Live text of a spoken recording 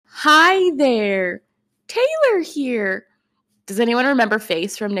Hi there. Taylor here. Does anyone remember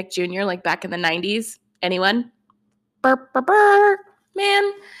Face from Nick Jr. like back in the 90s? Anyone? Burr, burr, burr. Man,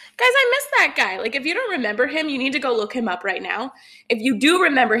 guys, I miss that guy. Like, if you don't remember him, you need to go look him up right now. If you do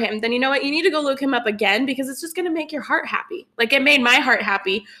remember him, then you know what? You need to go look him up again because it's just going to make your heart happy. Like, it made my heart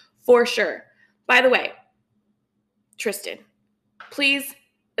happy for sure. By the way, Tristan, please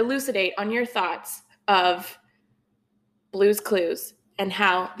elucidate on your thoughts of Blue's Clues and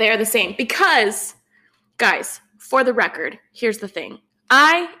how they are the same. Because, guys, for the record, here's the thing.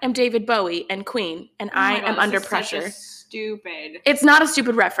 I am David Bowie and Queen, and I am under pressure. Stupid. It's not a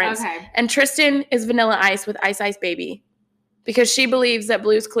stupid reference. Okay. And Tristan is Vanilla Ice with Ice Ice Baby because she believes that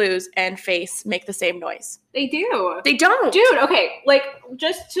Blue's Clues and Face make the same noise. They do. They don't. Dude, okay, like,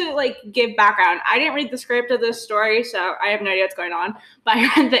 just to, like, give background, I didn't read the script of this story, so I have no idea what's going on, but I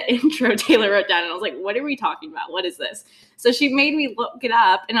read the intro Taylor wrote down, and I was like, what are we talking about? What is this? So she made me look it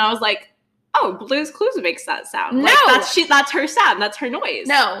up, and I was like, oh, Blue's Clues makes that sound. No. Like, that's her sound. That's her noise.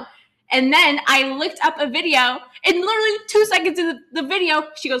 No. And then I looked up a video, and literally 2 seconds into the video,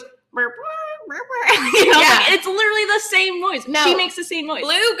 she goes, burr, burr, burr, burr. You know, Yeah. like, it's literally the same noise. No. She makes the same noise.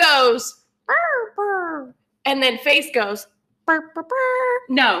 Blue goes, burr, burr. And then Face goes, burr, burr, burr.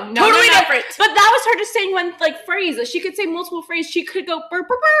 No. Totally different. But that was her just saying one, like, phrase. She could say multiple phrases. She could go burr, burr,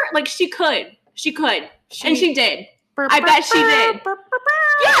 burr. Like, she could. And she did. Burr, I burr, bet she burr, did. burr, burr,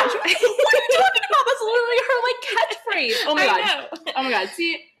 burr. Yeah. What are you talking about? That's literally her, like, catchphrase. Oh, my I God. know. Oh, my God.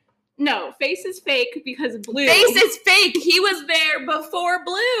 See, no. Face is fake because Blue. Face is fake. He was there before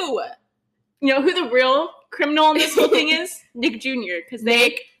Blue. You know who the real criminal in this whole thing is? Nick Jr. Because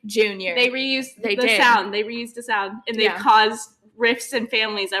Nick Jr. They reused They the did. sound. They reused the sound. And they've Yeah. caused rifts in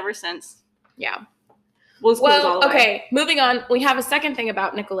families ever since. Yeah. Blue's Clues all Well, the way. okay, moving on. We have a second thing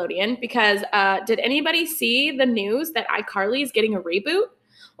about Nickelodeon because did anybody see the news that iCarly is getting a reboot?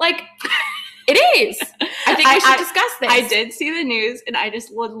 Like, it is. I think we should discuss this. I did see the news, and I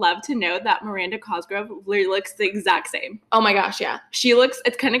just would love to know that Miranda Cosgrove literally looks the exact same. Oh my gosh, yeah.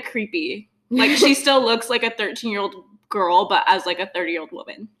 It's kind of creepy. Like, she still looks like a 13-year-old girl, but as like a 30-year-old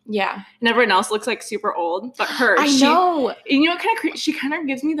woman. Yeah. And everyone else looks like super old, but her. I know. And you know what she kind of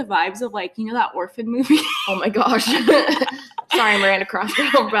gives me the vibes of, like, you know that Orphan movie? Oh my gosh. Sorry, Miranda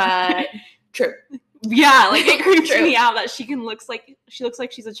Cosgrove, but true. Yeah, like, it creeps True. me out that she looks like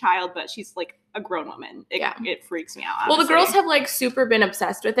she's a child, but she's like a grown woman. It freaks me out. Well, the honestly. girls have like super been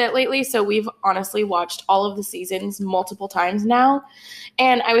obsessed with it lately, so we've honestly watched all of the seasons multiple times now.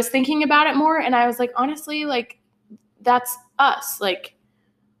 And I was thinking about it more, and I was like, honestly, like, that's us. Like,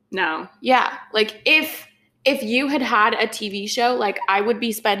 No. yeah, like if you had had a TV show, like I would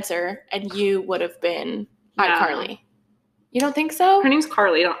be Spencer and you would have been No. iCarly. You don't think so? Her name's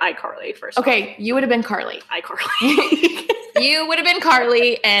Carly, not iCarly, first of all. Okay, you would have been Carly. iCarly. You would have been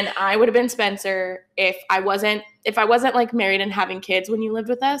Carly and I would have been Spencer if I wasn't like married and having kids when you lived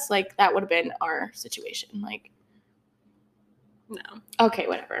with us. Like that would have been our situation. Like, No. okay,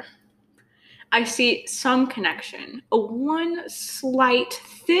 whatever. I see some connection. One slight,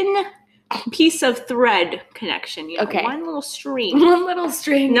 thin piece of thread connection. You know, Okay. one little stream. One little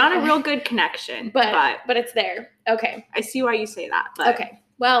string. Not a real good connection. but it's there. Okay. I see why you say that. But Okay.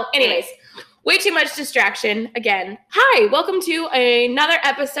 Well, anyways, way too much distraction again. Hi, welcome to another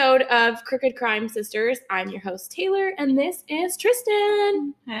episode of Crooked Crime Sisters. I'm your host, Taylor, and this is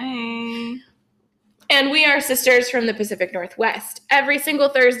Tristan. Hey. And we are sisters from the Pacific Northwest. Every single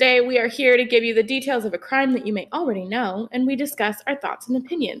Thursday, we are here to give you the details of a crime that you may already know, and we discuss our thoughts and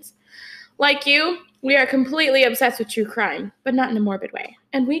opinions. Like you, we are completely obsessed with true crime, but not in a morbid way.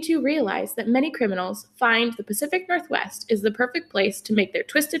 And we too realize that many criminals find the Pacific Northwest is the perfect place to make their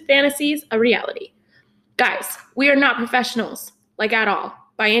twisted fantasies a reality. Guys, we are not professionals, like at all,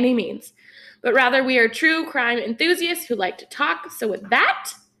 by any means. But rather, we are true crime enthusiasts who like to talk. So with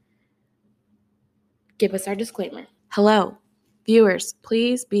that, give us our disclaimer. Hello, viewers,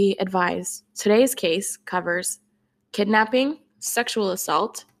 please be advised. Today's case covers kidnapping, sexual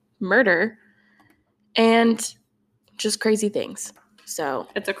assault, murder, and just crazy things. So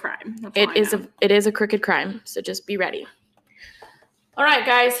It's a crime. That's it all I is know. it is a crooked crime. So just be ready. All right,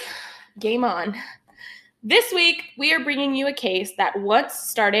 guys, game on. This week we are bringing you a case that once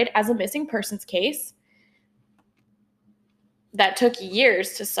started as a missing persons case that took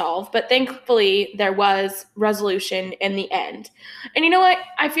years to solve, but thankfully there was resolution in the end. And you know what?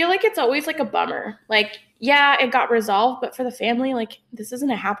 I feel like it's always like a bummer. Like, yeah, it got resolved, but for the family, like, this isn't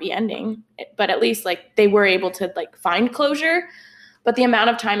a happy ending. But at least, like, they were able to, like, find closure. But the amount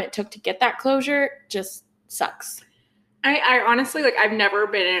of time it took to get that closure just sucks. I honestly, like, I've never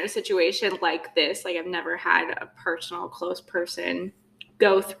been in a situation like this. Like, I've never had a personal, close person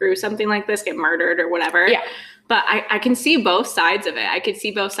go through something like this, get murdered or whatever. Yeah. But I can see both sides of it. I could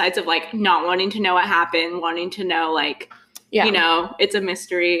see both sides of like not wanting to know what happened, wanting to know like, you know, it's a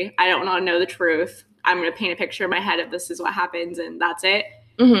mystery. I don't want to know the truth. I'm going to paint a picture in my head of this is what happens and that's it.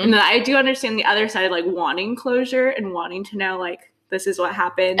 Mm-hmm. And then I do understand the other side, like wanting closure and wanting to know like this is what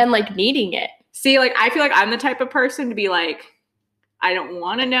happened. And like needing it. See, like I feel like I'm the type of person to be like, I don't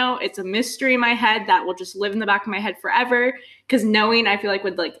want to know. It's a mystery in my head that will just live in the back of my head forever. Because knowing I feel like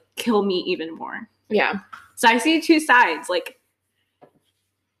would like kill me even more. Yeah. So I see two sides. Like,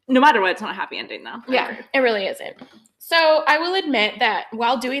 no matter what, it's not a happy ending, though. Yeah, it really isn't. So I will admit that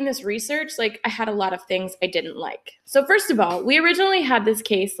while doing this research, like I had a lot of things I didn't like. So first of all, we originally had this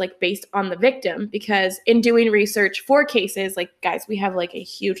case like based on the victim because in doing research for cases, like guys, we have like a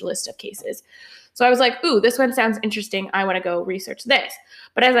huge list of cases. So I was like, ooh, this one sounds interesting. I want to go research this.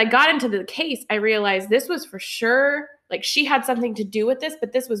 But as I got into the case, I realized this was for sure, like she had something to do with this,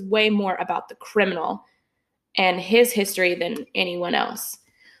 but this was way more about the criminal and his history than anyone else.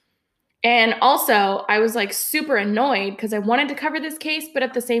 And also, I was like super annoyed because I wanted to cover this case, but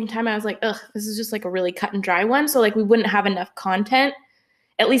at the same time, I was like, ugh, this is just like a really cut and dry one. So like we wouldn't have enough content.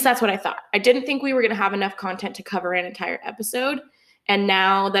 At least that's what I thought. I didn't think we were going to have enough content to cover an entire episode. And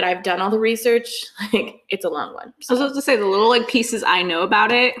now that I've done all the research, like it's a long one. So. I was supposed to say the little like pieces I know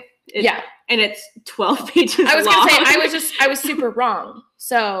about it. Yeah. And it's 12 pages I was long. going to say, I was super wrong.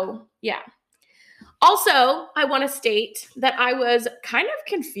 So yeah. Also, I want to state that I was kind of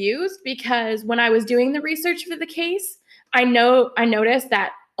confused because when I was doing the research for the case, I noticed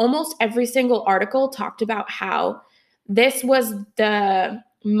that almost every single article talked about how this was the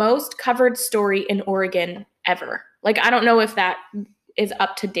most covered story in Oregon ever. Like, I don't know if that is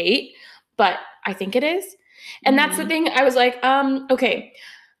up to date, but I think it is. And that's the thing. I was like, okay,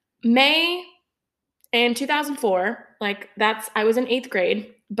 May in 2004, like I was in 8th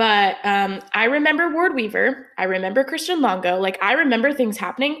grade. But I remember Ward Weaver. I remember Christian Longo. Like, I remember things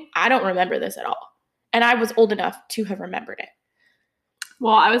happening. I don't remember this at all. And I was old enough to have remembered it.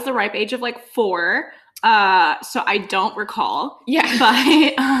 Well, I was the ripe age of like 4. So I don't recall. Yeah.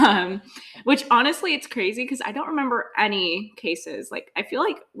 But, which honestly, it's crazy because I don't remember any cases. Like, I feel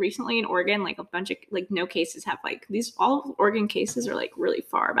like recently in Oregon, like a bunch of, like no cases have like all of the Oregon cases are like really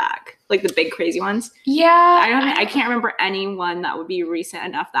far back. Like the big crazy ones. Yeah. I can't remember anyone that would be recent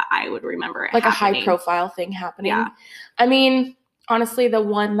enough that I would remember it like happening. A high profile thing happening. Yeah. I mean, honestly, the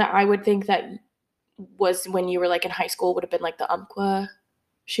one that I would think that was when you were like in high school would have been like the Umpqua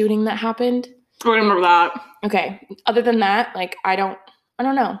shooting that happened. I remember that. Okay. Other than that, like I don't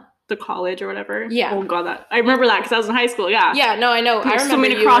know. The college or whatever. Yeah. Oh god, I remember that because I was in high school. Yeah. Yeah. No, I know. I remember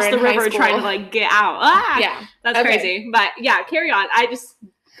swimming across the river trying to like get out. Ah! Yeah. That's crazy. But yeah, carry on.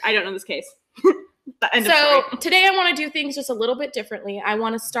 I don't know this case. So today I want to do things just a little bit differently. I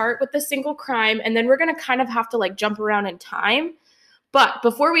want to start with the single crime, and then we're going to kind of have to like jump around in time. But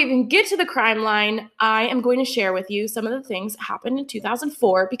before we even get to the crime line, I am going to share with you some of the things that happened in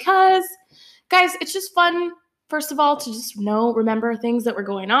 2004 because, guys, it's just fun, first of all, to just remember things that were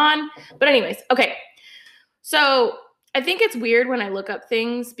going on. But anyways, okay. So I think it's weird when I look up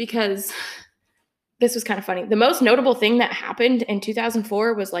things because this was kind of funny. The most notable thing that happened in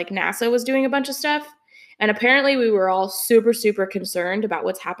 2004 was like NASA was doing a bunch of stuff. And apparently we were all super, super concerned about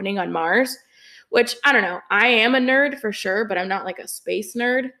what's happening on Mars. Which, I don't know, I am a nerd for sure, but I'm not like a space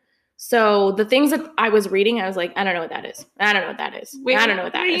nerd. So the things that I was reading, I was like, I don't know what that is. I don't know what that is. Wait, I don't know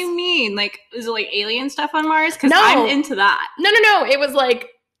what that is. What do you mean? Like, is it like alien stuff on Mars? Because No. I'm into that. No. It was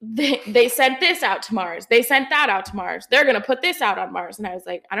like, they sent this out to Mars. They sent that out to Mars. They're going to put this out on Mars. And I was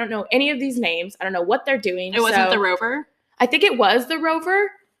like, I don't know any of these names. I don't know what they're doing. It wasn't the rover? I think it was the rover.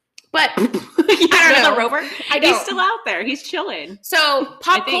 But I don't know. The rover? I don't. He's still out there. He's chilling. So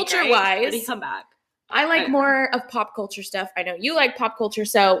pop culture wise, did he come back? I like more of pop culture stuff. I know you like pop culture.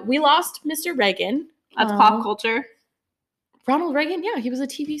 So we lost Mr. Reagan. That's pop culture. Ronald Reagan? Yeah, he was a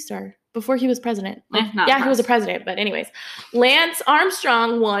TV star before he was president. He was a president. But anyways, Lance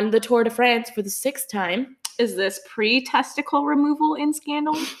Armstrong won the Tour de France for the 6th time. Is this pre-testicle removal in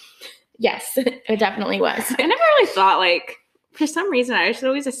Scandal? Yes, it definitely was. I never really thought, like, for some reason, I should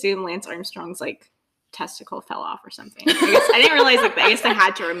always assume Lance Armstrong's, like, testicle fell off or something. I didn't realize, like, I guess they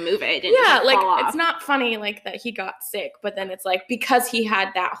had to remove it. Yeah, like, it's not funny, like, that he got sick, but then it's, like, because he had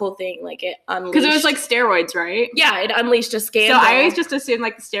that whole thing, like, it unleashed. Because it was, like, steroids, right? Yeah, it unleashed a scandal. So I always just assume,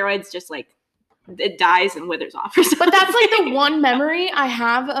 like, the steroids just, like, it dies and withers off or something. But that's, like, the one memory I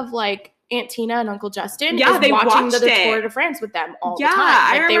have of, like, Aunt Tina and Uncle Justin. Yeah, they watching watched the it. Tour de France with them all the Yeah, time. I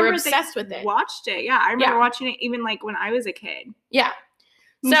Like, remember they were obsessed with it. Watched it. Yeah, I remember watching it even, like, when I was a kid. Yeah.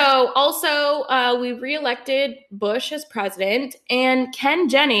 So also, we reelected Bush as president, and Ken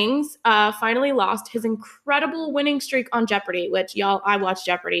Jennings finally lost his incredible winning streak on Jeopardy, which y'all, I watch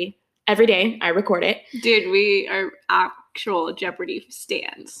Jeopardy every day. I record it. Dude, we are actual Jeopardy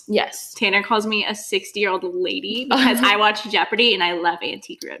stans. Yes. Tanner calls me a 60-year-old lady because I watch Jeopardy and I love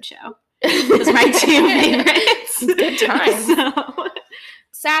Antique Roadshow. Those are my two favorites. Good times. So.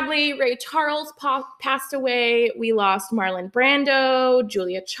 Sadly, Ray Charles passed away. We lost Marlon Brando,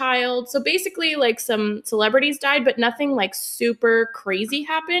 Julia Child. So basically, like, some celebrities died, but nothing like super crazy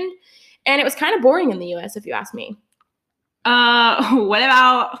happened. And it was kind of boring in the US, if you ask me. What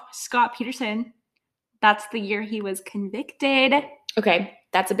about Scott Peterson? That's the year he was convicted. Okay,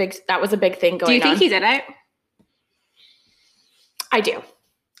 that was a big thing going on. Do you think he did it? I do.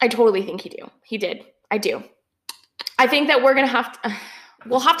 I totally think he did. I do. I think that we're gonna have to.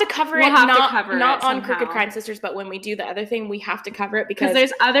 We'll have to cover it, not on Crooked Crime Sisters, but when we do the other thing, we have to cover it because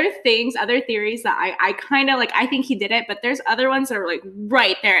there's other theories that I kind of like. I think he did it, but there's other ones that are like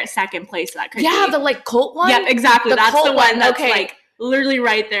right there at second place that could be. The like cult one? Yep, exactly. That's the one that's okay. Like literally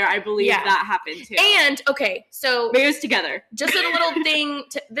right there. I believe that happened too. And okay, so maybe it's together. Just a little thing.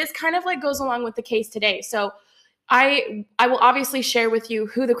 This kind of like goes along with the case today. So I will obviously share with you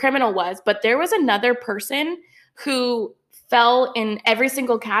who the criminal was, but there was another person who fell in every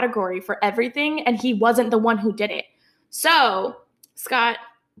single category for everything, and he wasn't the one who did it. So, Scott,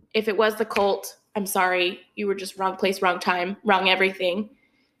 if it was the cult, I'm sorry. You were just wrong place, wrong time, wrong everything.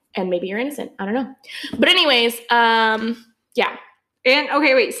 And maybe you're innocent. I don't know. But anyways, yeah. And,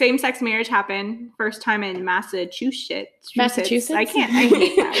 okay, wait, same-sex marriage happened first time in Massachusetts. Massachusetts? I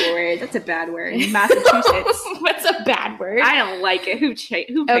hate that word. That's a bad word. Massachusetts. What's a bad word? I don't like it. Who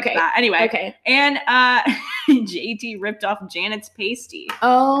picked that? Anyway. Okay. And JT ripped off Janet's pasty.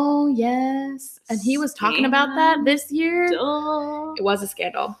 Oh, yes. And he was talking about that this year. Duh. It was a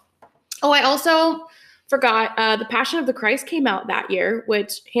scandal. Oh, I also forgot The Passion of the Christ came out that year,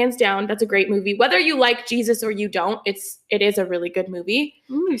 which hands down, that's a great movie. Whether you like Jesus or you don't, it is a really good movie.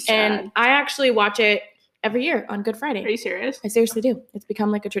 Ooh, sad. And I actually watch it every year on Good Friday. Are you serious? I seriously do. It's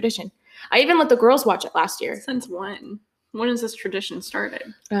become like a tradition. I even let the girls watch it last year. Since when? When has this tradition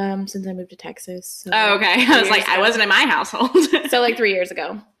started? Since I moved to Texas. So oh, okay. I was like, I wasn't in my household. So like 3 years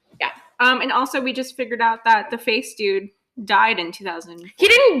ago. Yeah. And also we just figured out that the face dude died in 2000. He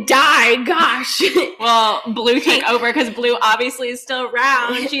didn't die, gosh. Well, Blue took over because Blue obviously is still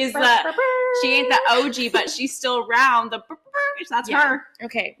around. She ain't the OG, but she's still around. That's her.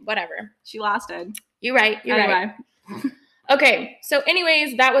 Okay, whatever. She lasted. You're right. Right. Okay, so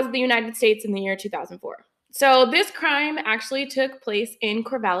anyways, that was the United States in the year 2004. So this crime actually took place in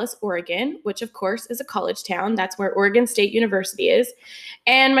Corvallis, Oregon, which of course is a college town. That's where Oregon State University is.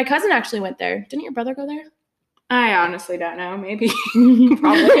 And my cousin actually went there. Didn't your brother go there? I honestly don't know. Maybe.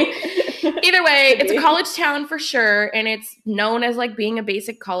 Probably. Either way, it's a college town for sure. And it's known as like being a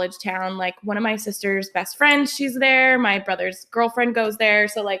basic college town. Like one of my sister's best friends, she's there. My brother's girlfriend goes there.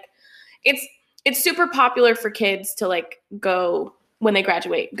 So like it's super popular for kids to like go when they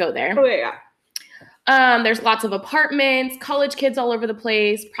graduate, go there. Oh, yeah. There's lots of apartments, college kids all over the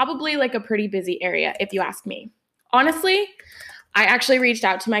place. Probably like a pretty busy area, if you ask me. Honestly, I actually reached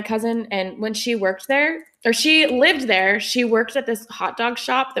out to my cousin, and when she worked there, or she lived there, she worked at this hot dog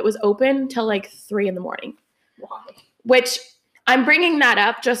shop that was open till like 3 a.m. Why? Which I'm bringing that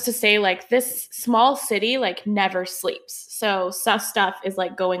up just to say, like, this small city, like, never sleeps. So sus stuff is,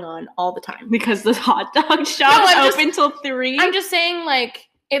 like, going on all the time. Because the hot dog shop is open till 3? I'm just saying, like,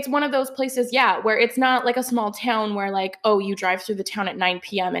 it's one of those places, yeah, where it's not like a small town where, like, oh, you drive through the town at 9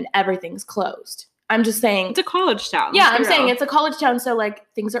 p.m. and everything's closed. I'm just saying. It's a college town. Yeah, I'm saying it's a college town, so, like,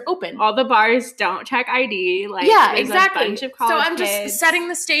 things are open. All the bars don't check ID. Like, yeah, exactly. A bunch of college so I'm just setting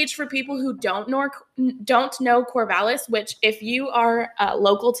the stage for people who don't know Corvallis, which if you are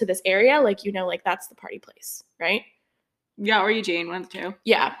local to this area, like, you know, like, that's the party place, right? Yeah, or Eugene went to.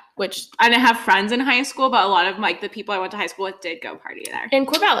 Yeah, which. I didn't have friends in high school, but a lot of, like, the people I went to high school with did go party there. In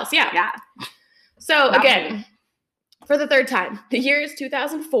Corvallis, yeah. Yeah. So, again, for the third time, the year is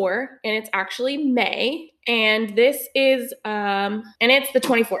 2004, and it's actually May. And this is, and it's the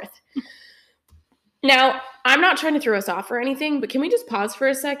 24th. Now, I'm not trying to throw us off or anything, but can we just pause for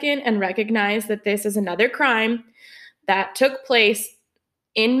a second and recognize that this is another crime that took place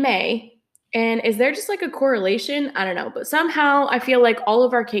in May? And is there just like a correlation? I don't know, but somehow I feel like all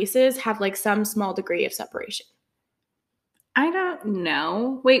of our cases have like some small degree of separation. I don't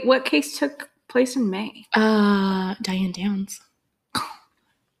know. Wait, what case took place in May? Diane Downs.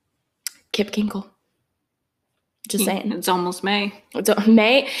 Kip Kinkle. Just saying. It's almost May. It's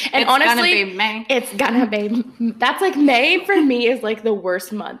May. And It's honestly, gonna be May. it's gonna be. That's like May for me is like the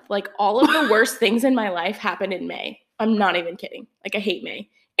worst month. Like all of the worst things in my life happen in May. I'm not even kidding. Like I hate May.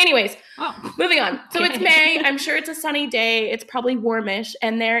 Anyways, moving on. So it's May. I'm sure it's a sunny day. It's probably warmish.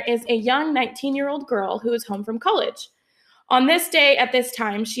 And there is a young 19-year-old girl who is home from college. On this day, at this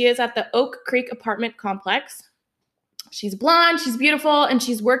time, she is at the Oak Creek apartment complex. She's blonde, she's beautiful, and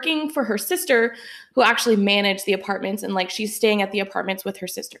she's working for her sister who actually managed the apartments, and like she's staying at the apartments with her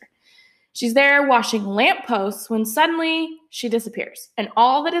sister. She's there washing lampposts when suddenly she disappears, and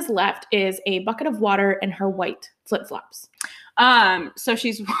all that is left is a bucket of water and her white flip-flops. So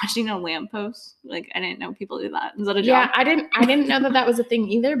she's washing a lamppost. Like I didn't know people do that. Is that a job? Yeah, I didn't know that was a thing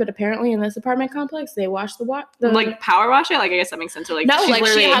either. But apparently, in this apartment complex, they wash the like power wash it. Like I guess that makes sense. Or like no, like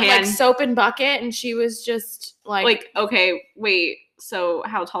she had like soap and bucket, and she was just like okay, wait. So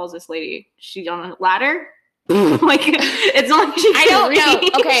how tall is this lady? She on a ladder? Like it's not like she. I don't know.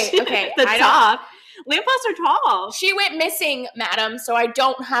 Okay. The top. Lampposts are tall. She went missing, madam. So I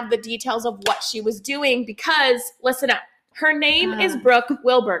don't have the details of what she was doing because listen up. Her name is Brooke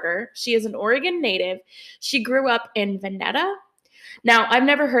Wilberger. She is an Oregon native. She grew up in Veneta. Now, I've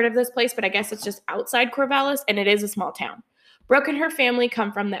never heard of this place, but I guess it's just outside Corvallis, and it is a small town. Brooke and her family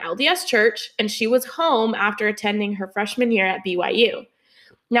come from the LDS Church, and she was home after attending her freshman year at BYU.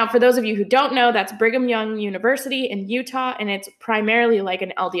 Now, for those of you who don't know, that's Brigham Young University in Utah, and it's primarily like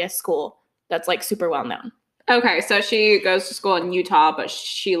an LDS school that's like super well known. Okay, so she goes to school in Utah, but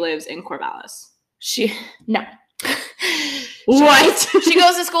she lives in Corvallis. No. What? She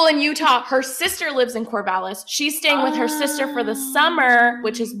goes to school in Utah. Her sister lives in Corvallis. She's staying with her sister for the summer,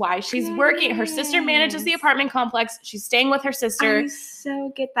 which is why she's working. Her sister manages the apartment complex. She's staying with her sister. I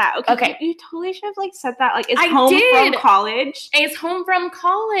so get that. Okay. You totally should have like said that. Like, it's home from college. It's home from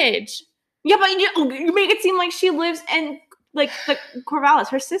college. Yeah, but you make it seem like she lives in like the Corvallis.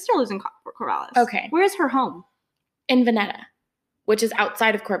 Her sister lives in Corvallis. Okay. Where is her home? In Veneta, which is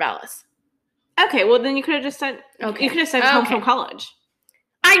outside of Corvallis. Okay, well then you could have just said you could have said home from college.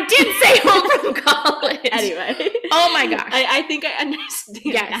 I did say home from college. Anyway. Oh my gosh. I think I understand.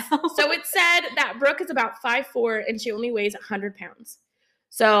 Yes. Now. So it said that Brooke is about 5'4" and she only weighs 100 pounds.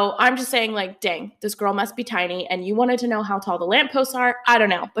 So I'm just saying, like, dang, this girl must be tiny. And you wanted to know how tall the lampposts are. I don't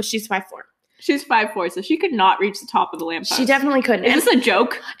know, but she's 5'4". She's 5'4", so she could not reach the top of the lamppost. She definitely couldn't. Is this a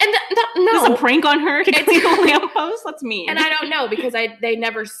joke? And no. Is this a prank on her to clean the lamppost? That's mean. And I don't know because they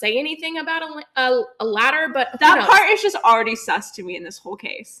never say anything about a ladder, but that part is just already sus to me in this whole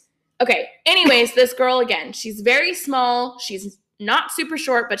case. Okay. Anyways, this girl again, she's very small. She's not super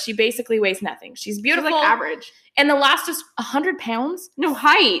short, but she basically weighs nothing. She's beautiful. She's like average. And the last is 100 pounds. No,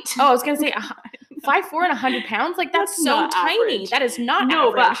 height. Oh, I was gonna say 5'4" and 100 pounds. Like that's so tiny. Average. That is not no,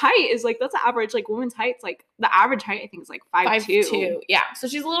 average. But height is like that's average. Like women's height's like the average height I think is like 5'2". Yeah. So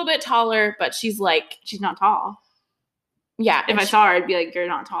she's a little bit taller, but she's not tall. Yeah. If I saw her, I'd be like, you're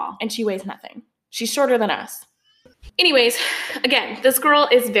not tall. And she weighs nothing. She's shorter than us. Anyways, again, this girl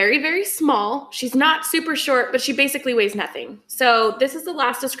is very, very small. She's not super short, but she basically weighs nothing. So this is the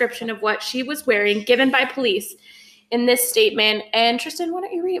last description of what she was wearing given by police in this statement. And Tristan, why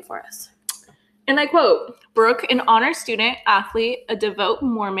don't you read it for us? And I quote, Brooke, an honor student, athlete, a devout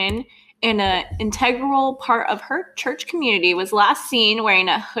Mormon, and an integral part of her church community, was last seen wearing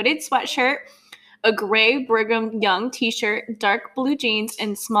a hooded sweatshirt, a gray Brigham Young t-shirt, dark blue jeans,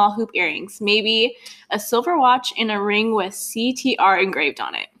 and small hoop earrings. Maybe a silver watch and a ring with CTR engraved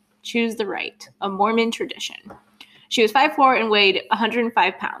on it. Choose the right. A Mormon tradition. She was 5'4" and weighed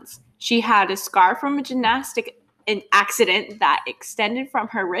 105 pounds. She had a scar from a gymnastic accident that extended from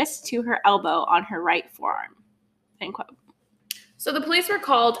her wrist to her elbow on her right forearm. End quote. So the police were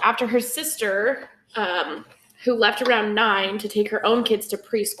called after her sister, who left around 9 to take her own kids to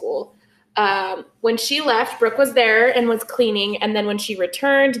preschool. When she left, Brooke was there and was cleaning, and then when she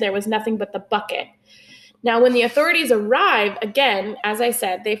returned, there was nothing but the bucket. Now, when the authorities arrived, again, as I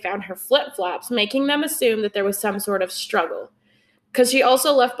said, they found her flip-flops, making them assume that there was some sort of struggle. Because she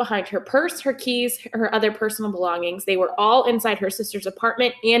also left behind her purse, her keys, her other personal belongings. They were all inside her sister's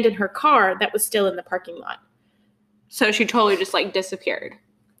apartment and in her car that was still in the parking lot. So she totally just, like, disappeared.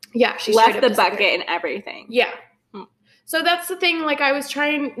 Yeah. She left the bucket and everything. Yeah. So that's the thing, like,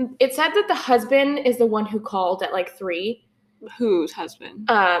 it said that the husband is the one who called at, like, 3. Whose husband?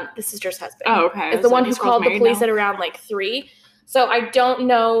 The sister's husband. Oh, okay. Is the one who called the police at around, like, 3. So I don't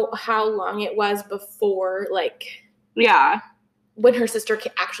know how long it was before, like... Yeah. When her sister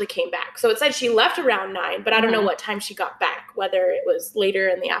actually came back. So it said she left around 9, but I don't know what time she got back, whether it was later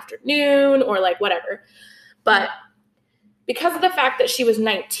in the afternoon or, like, whatever. But... because of the fact that she was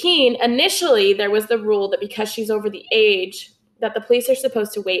 19, initially there was the rule that because she's over the age, that the police are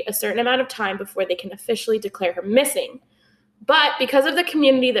supposed to wait a certain amount of time before they can officially declare her missing. But because of the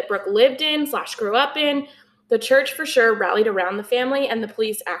community that Brooke lived in / grew up in, the church for sure rallied around the family and the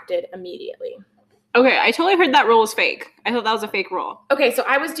police acted immediately. Okay, I totally heard that rule was fake. I thought that was a fake rule. Okay, so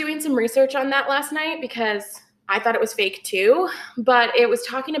I was doing some research on that last night because I thought it was fake too, but it was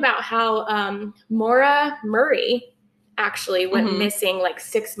talking about how Maura Murray actually went missing like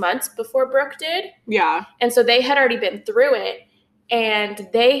 6 months before Brooke did. Yeah. And so they had already been through it, and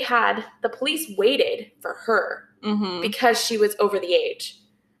the police waited for her because she was over the age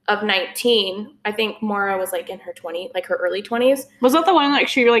of 19. I think Maura was like in her her early 20s. Was that the one like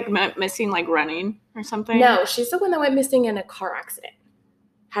she like went missing like running or something? No, she's the one that went missing in a car accident.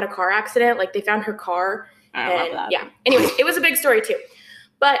 Had a car accident, like they found her car. I don't remember that. Yeah. Anyways, it was a big story too.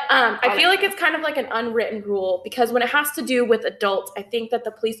 But I feel like it's kind of like an unwritten rule because when it has to do with adults, I think that the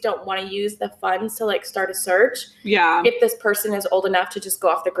police don't want to use the funds to like start a search. Yeah. If this person is old enough to just go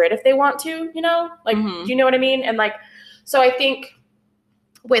off the grid if they want to, you know? Like, do you know what I mean? And like, so I think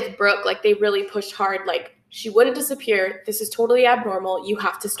with Brooke, like they really pushed hard, like she wouldn't disappear. This is totally abnormal. You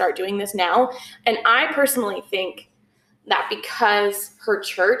have to start doing this now. And I personally think that because her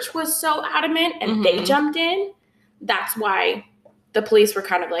church was so adamant and they jumped in, that's why the police were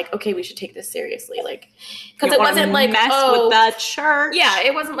kind of like, okay, we should take this seriously. Like, because it wasn't like, mess with the church. Yeah,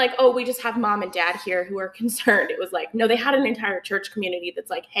 it wasn't like, oh, we just have mom and dad here who are concerned. It was like, no, they had an entire church community that's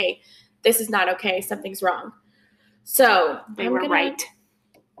like, hey, this is not okay. Something's wrong. So they were right.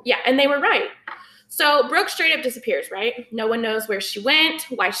 Yeah, and they were right. So Brooke straight up disappears, right? No one knows where she went,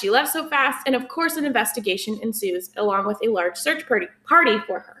 why she left so fast, and of course an investigation ensues along with a large search party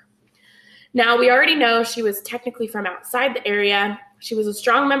for her. Now, we already know she was technically from outside the area. She was a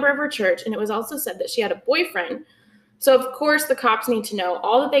strong member of her church, and it was also said that she had a boyfriend. So, of course, the cops need to know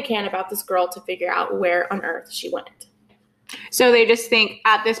all that they can about this girl to figure out where on earth she went. So they just think,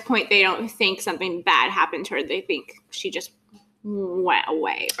 at this point, they don't think something bad happened to her. They think she just went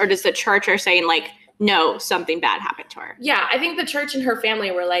away. Or does the church are saying, like, no, something bad happened to her? Yeah, I think the church and her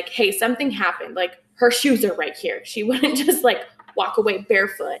family were like, hey, something happened. Like, her shoes are right here. She wouldn't just, like, walk away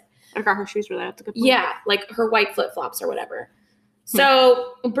barefoot. I forgot her shoes were there. That's a good point. Yeah, like her white flip-flops or whatever.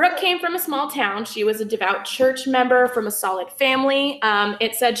 So Brooke came from a small town. She was a devout church member from a solid family.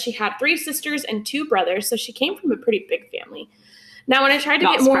 It said she had 3 sisters and 2 brothers, so she came from a pretty big family. Now, when I tried to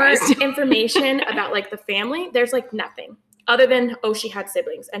get more information about, like, the family, there's, like, nothing other than, oh, she had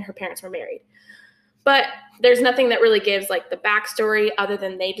siblings and her parents were married. But there's nothing that really gives, like, the backstory other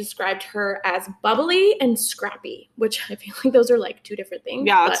than they described her as bubbly and scrappy, which I feel like those are, like, 2 different things.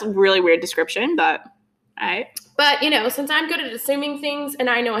 Yeah, that's a really weird description, but all right. But, you know, since I'm good at assuming things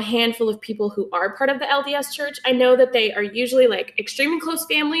and I know a handful of people who are part of the LDS church, I know that they are usually, like, extremely close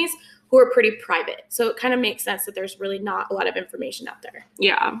families who are pretty private. So it kind of makes sense that there's really not a lot of information out there.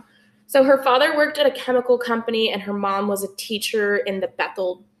 Yeah. So her father worked at a chemical company and her mom was a teacher in the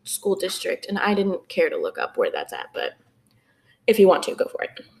Bethel school district. And I didn't care to look up where that's at, but if you want to, go for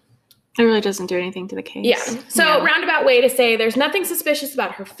it. It really doesn't do anything to the case. Yeah. So roundabout way to say there's nothing suspicious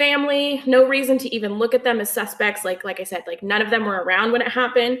about her family. No reason to even look at them as suspects. Like I said, like none of them were around when it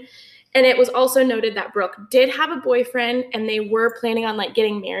happened. And it was also noted that Brooke did have a boyfriend and they were planning on like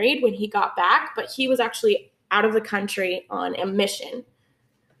getting married when he got back, but he was actually out of the country on a mission.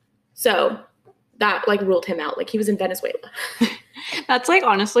 So that like ruled him out. Like he was in Venezuela. That's like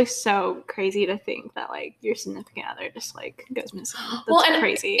honestly so crazy to think that like your significant other just like goes missing. That's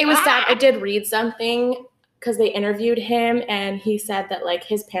crazy. It was sad. I did read something because they interviewed him and he said that like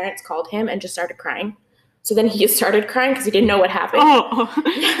his parents called him and just started crying. So then he started crying because he didn't know what happened. Oh.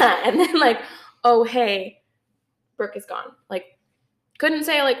 Yeah. And then like, oh, hey, Brooke is gone. Like couldn't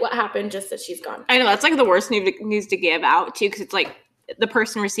say like what happened, just that she's gone. I know that's like the worst news to give out too, because it's like the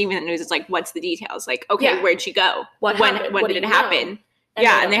person receiving the news is like, what's the details? Like, okay, where'd she go? When did it happen?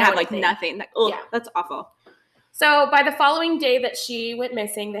 And they have like nothing. Like, oh, that's awful. So by the following day that she went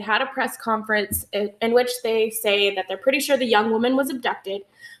missing, they had a press conference in which they say that they're pretty sure the young woman was abducted.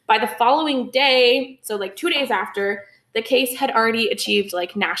 By the following day, so like 2 days after, the case had already achieved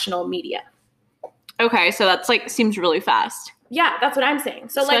like national media. Okay, so that's like seems really fast. Yeah, that's what I'm saying.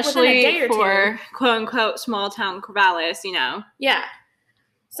 So especially like within a day or two. For quote unquote small town Corvallis, you know. Yeah.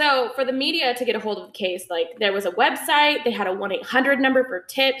 So for the media to get a hold of the case, like there was a website, they had a 1-800 number for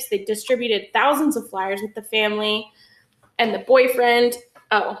tips, they distributed thousands of flyers with the family and the boyfriend.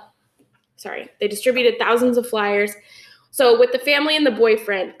 They distributed thousands of flyers. So with the family and the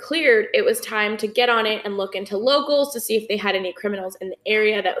boyfriend cleared, it was time to get on it and look into locals to see if they had any criminals in the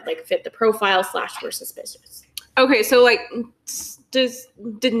area that would like fit the profile / were suspicious. Okay, so like,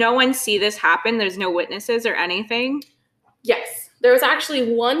 did no one see this happen? There's no witnesses or anything? Yes. There was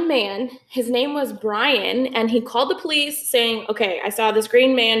actually one man. His name was Brian, and he called the police saying, okay, I saw this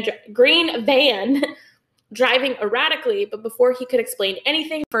green van driving erratically, but before he could explain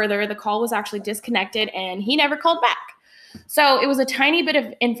anything further, the call was actually disconnected and he never called back. So it was a tiny bit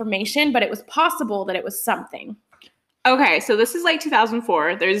of information, but it was possible that it was something. Okay, so this is like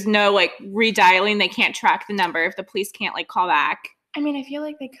 2004. There's no like redialing. They can't track the number if the police can't like call back. I mean, I feel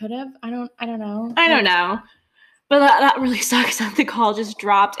like they could have. I don't know. I don't know. But that really sucks that the call just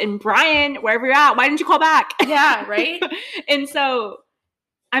dropped. And Brian, wherever you're at, why didn't you call back? Yeah, right? And so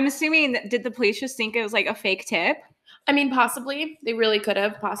I'm assuming did the police just think it was like a fake tip? I mean, possibly. They really could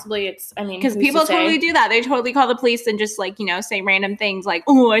have. Possibly because people totally do that. They totally call the police and just like, say random things like,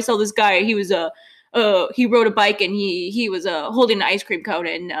 oh, I saw this guy. He was he rode a bike and he was holding an ice cream cone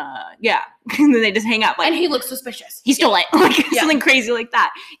and yeah. And then they just hang up like, and he looks suspicious. He stole it. Like something crazy like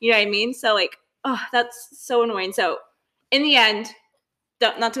that. You know what I mean? So like, oh, that's so annoying. So in the end,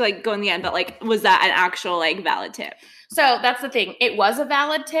 not to like go in the end, but like, was that an actual like valid tip? So that's the thing. It was a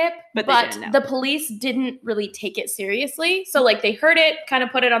valid tip, but the police didn't really take it seriously. So like they heard it, kind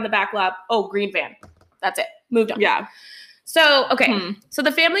of put it on the back lap. Oh, green van. That's it. Moved on. Yeah. So, okay. So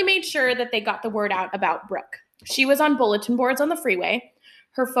the family made sure that they got the word out about Brooke. She was on bulletin boards on the freeway.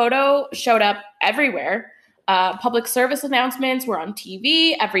 Her photo showed up everywhere. Public service announcements were on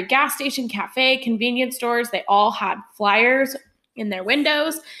TV. Every gas station, cafe, convenience stores, they all had flyers in their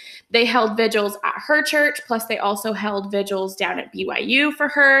windows. They held vigils at her church, plus they also held vigils down at BYU for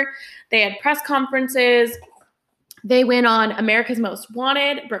her. They had press conferences. They went on America's Most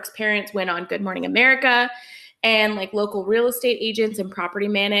Wanted. Brooke's parents went on Good Morning America. And like local real estate agents and property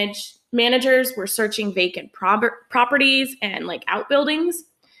managers were searching vacant properties and like outbuildings.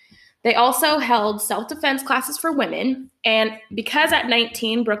 They also held self-defense classes for women. And because at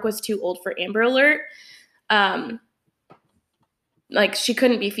 19, Brooke was too old for Amber Alert, like she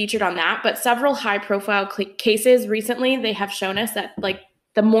couldn't be featured on that. But several high-profile cases recently, they have shown us that like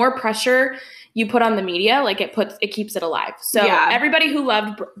the more pressure you put on the media, like it keeps it alive. So everybody who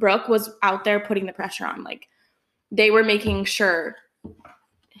loved Brooke was out there putting the pressure on. Like they were making sure,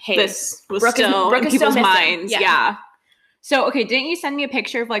 hey, this was Brooke in people's minds. Yeah. So, okay, didn't you send me a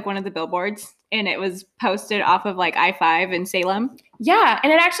picture of like one of the billboards and it was posted off of like I-5 in Salem? Yeah,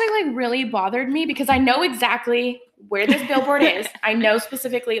 and it actually like really bothered me because I know exactly where this billboard is. I know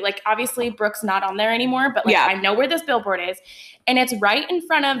specifically, like obviously Brooke's not on there anymore, but like I know where this billboard is. And it's right in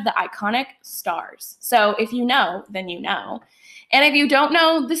front of the iconic stars. So if you know, then you know. And if you don't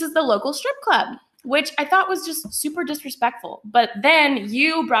know, this is the local strip club, which I thought was just super disrespectful. But then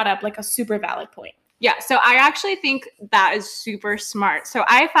you brought up like a super valid point. Yeah, so I actually think that is super smart. So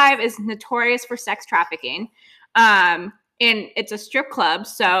I-5 is notorious for sex trafficking. And it's a strip club.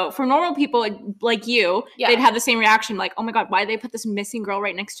 So for normal people like you, they'd have the same reaction, like, oh my God, why did they put this missing girl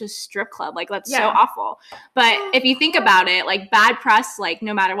right next to a strip club? Like, that's so awful. But if you think about it, like bad press, like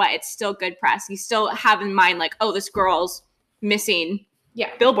no matter what, it's still good press. You still have in mind like, oh, this girl's missing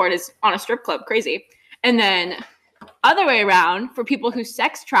billboard is on a strip club. Crazy. And then other way around, for people who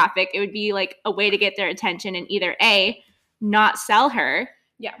sex traffic, it would be like a way to get their attention and either A, not sell her,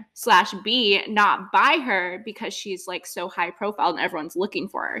 / B, not buy her because she's like so high profile and everyone's looking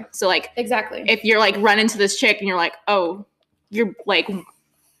for her. So like exactly, if you're like run into this chick and you're like, oh, you're like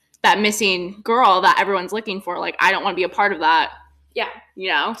that missing girl that everyone's looking for, like I don't want to be a part of that. Yeah. You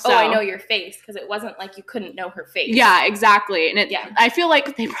know? So, I know your face because it wasn't like you couldn't know her face. Yeah, exactly. And I feel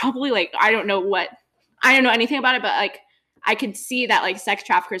like they probably like, I don't know anything about it, but like I could see that like sex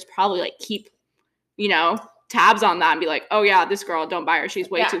traffickers probably like keep, tabs on that and be like, oh yeah, this girl, don't buy her. She's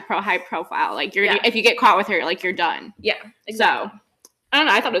way too high profile. Like if you get caught with her, like you're done. Yeah, exactly. So I don't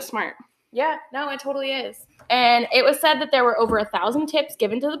know. I thought it was smart. Yeah, no, it totally is. And it was said that there were over 1,000 tips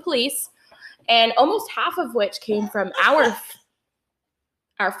given to the police, and almost half of which came from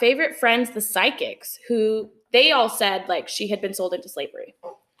our favorite friends, the psychics, who they all said like she had been sold into slavery.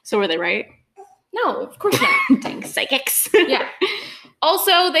 So were they right? No, of course not. Dang psychics. Yeah.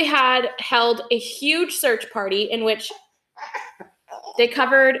 Also, they had held a huge search party in which they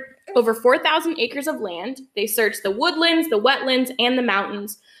covered over 4,000 acres of land. They searched the woodlands, the wetlands, and the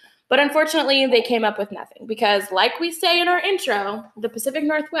mountains. But unfortunately, they came up with nothing because, like we say in our intro, the Pacific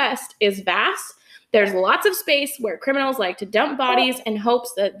Northwest is vast. There's lots of space where criminals like to dump bodies in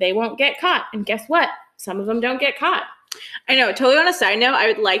hopes that they won't get caught. And guess what? Some of them don't get caught. I know. Totally on a side note, I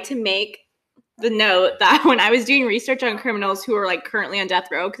would like to make the note that when I was doing research on criminals who are like currently on death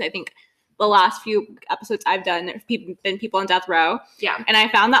row, because I think the last few episodes I've done, there's been people on death row. Yeah. And I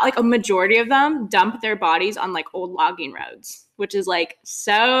found that like a majority of them dump their bodies on like old logging roads, which is like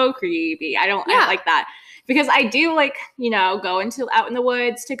so creepy. I don't like that. Because I do like, go out in the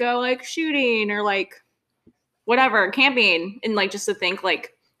woods to go like shooting or like whatever, camping, and like just to think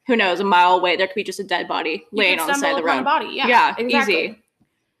like, who knows, a mile away there could be just a dead body laying on the side of the road. A body. Yeah, exactly. Easy.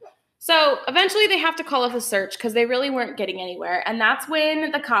 So eventually they have to call off a search because they really weren't getting anywhere. And that's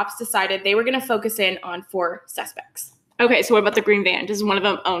when the cops decided they were going to focus in on 4 suspects. Okay, so what about the green van? Does one of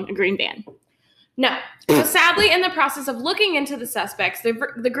them own a green van? No. So sadly, in the process of looking into the suspects,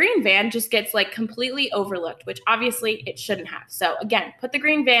 the green van just gets like completely overlooked, which obviously it shouldn't have. So again, put the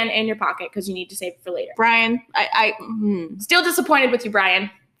green van in your pocket because you need to save it for later. Brian, Still disappointed with you,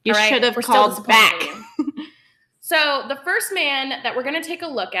 Brian. You should have called back. So the first man that we're going to take a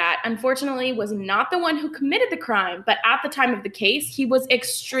look at, unfortunately, was not the one who committed the crime, but at the time of the case, he was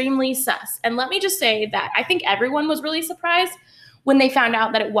extremely sus. And let me just say that I think everyone was really surprised when they found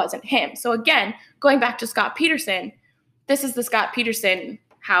out that it wasn't him. So again, going back to Scott Peterson, this is the Scott Peterson,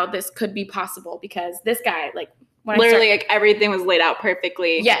 how this could be possible, because this guy, like, like everything was laid out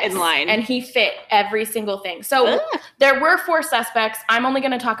perfectly in line. And he fit every single thing. So there were 4 suspects. I'm only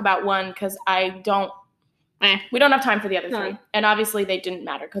going to talk about one because we don't have time for the other 3. And obviously they didn't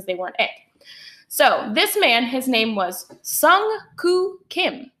matter because they weren't it. So this man, his name was Sung Koo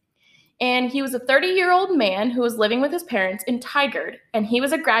Kim. And he was a 30-year-old man who was living with his parents in Tigard. And he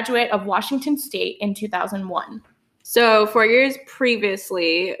was a graduate of Washington State in 2001. So 4 years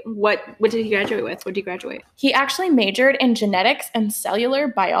previously, what did he graduate with? What did he graduate? He actually majored in genetics and cellular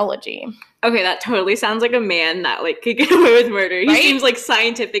biology. Okay, that totally sounds like a man that like could get away with murder. He seems like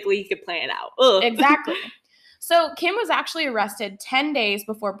scientifically he could plan it out. Ugh. Exactly. So Kim was actually arrested 10 days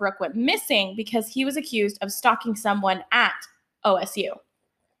before Brooke went missing because he was accused of stalking someone at OSU.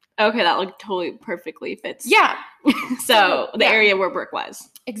 Okay, that like totally perfectly fits. Yeah. So the area where Brooke was.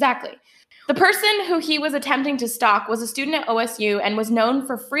 Exactly. The person who he was attempting to stalk was a student at OSU and was known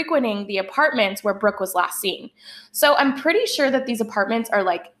for frequenting the apartments where Brooke was last seen. So I'm pretty sure that these apartments are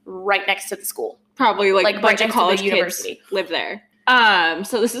like right next to the school. Probably like a right bunch of college kids live there.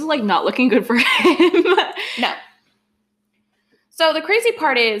 So this is like not looking good for him. No. So the crazy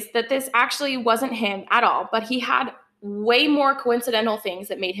part is that this actually wasn't him at all, but he had way more coincidental things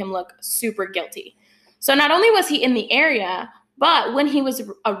that made him look super guilty. So not only was he in the area, but when he was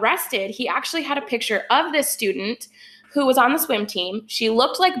arrested, he actually had a picture of this student who was on the swim team. She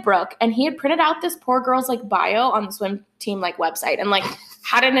looked like Brooke, and he had printed out this poor girl's like bio on the swim team like website and like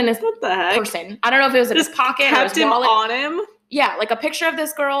had it in his person. I don't know if it was in his pocket or his wallet. On him. Yeah, like a picture of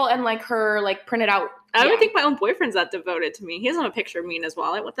this girl and like her like printed out. I don't think my own boyfriend's that devoted to me. He doesn't have a picture of me in his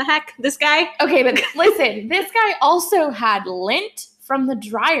wallet. What the heck? This guy? Okay, but listen, this guy also had lint from the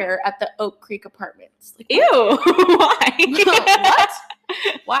dryer at the Oak Creek Apartments. Like, ew. Why?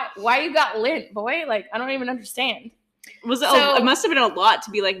 What? Why you got lint, boy? Like, I don't even understand. It must have been a lot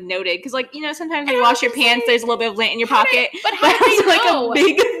to be like noted because like sometimes when you wash your pants there's a little bit of lint in your pocket. How did they know? Like a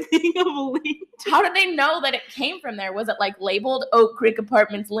big thing of lint. How did they know that it came from there? Was it like labeled Oak Creek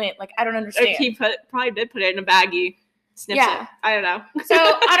Apartments lint? Like I don't understand. He probably did put it in a baggie. Snips it. I don't know. So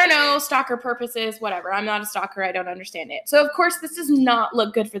I don't know, stalker purposes, whatever. I'm not a stalker. I don't understand it. So of course this does not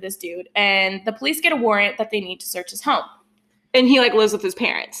look good for this dude, and the police get a warrant that they need to search his home. And he like lives with his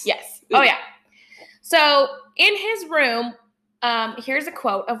parents. Yes. Ooh. Oh yeah. So in his room, here's a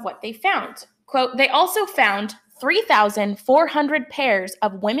quote of what they found. Quote, they also found 3,400 pairs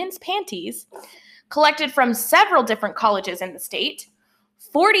of women's panties collected from several different colleges in the state,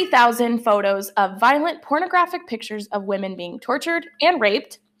 40,000 photos of violent pornographic pictures of women being tortured and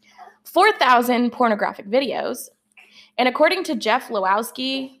raped, 4,000 pornographic videos, and according to Jeff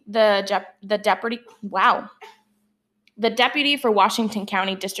Lewowski, the deputy for Washington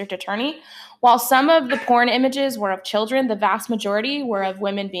County District Attorney, while some of the porn images were of children, the vast majority were of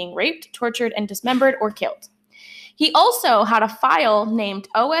women being raped, tortured, and dismembered or killed. He also had a file named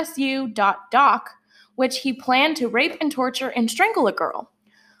OSU.doc, which he planned to rape and torture and strangle a girl.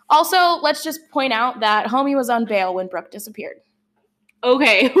 Also, let's just point out that homie was on bail when Brooke disappeared.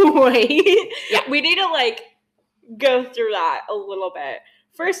 Okay, wait. Yeah. We need to like go through that a little bit.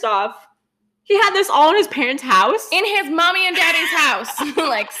 First off, he had this all in his parents' house? In his mommy and daddy's house.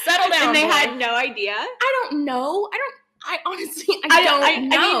 Like, settle down, and they boy. had no idea? I don't know. I honestly don't know. I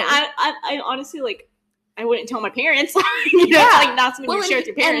mean, I honestly, like, I wouldn't tell my parents. Like, not something you share with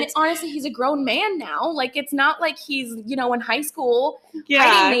your parents. And honestly, he's a grown man now. Like, it's not like he's, in high school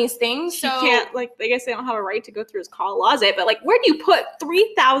hiding these things. So he can't, like, I guess they don't have a right to go through his closet. But, like, where do you put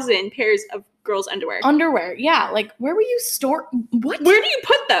 3,000 pairs of girls' underwear? Underwear, yeah. Like, where were you storing? What? Where do you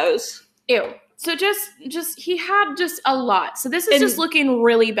put those? Ew. So just he had just a lot. So this is just looking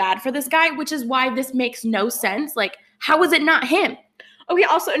really bad for this guy, which is why this makes no sense. Like, how is it not him? Okay,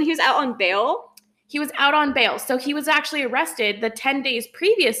 also, and he was out on bail? He was out on bail. So he was actually arrested the 10 days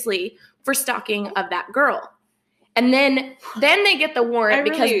previously for stalking of that girl. And then they get the warrant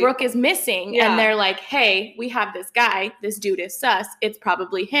because Brooke is missing. Yeah. And they're like, hey, we have this guy. This dude is sus. It's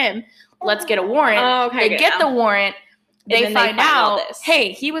probably him. Let's get a warrant. Oh, okay, they get the warrant. They find out,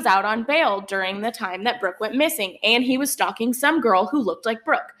 hey, he was out on bail during the time that Brooke went missing. And he was stalking some girl who looked like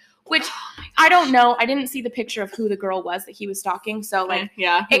Brooke. Which, I don't know. I didn't see the picture of who the girl was that he was stalking. So, like,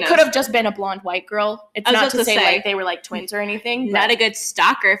 it could have just been a blonde white girl. It's not to say, like, they were, like, twins or anything. Not a good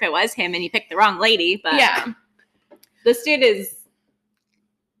stalker if it was him and he picked the wrong lady. But yeah. This dude is...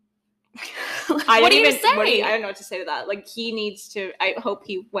 What do you say? I don't know what to say to that. Like, he needs to... I hope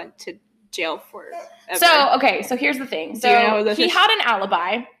he went to jail for ever. So here's the thing. So he had an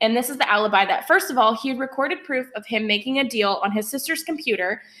alibi, and this is the alibi that, first of all, he had recorded proof of him making a deal on his sister's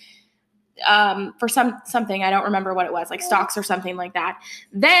computer for something. I don't remember what it was, like stocks or something like that.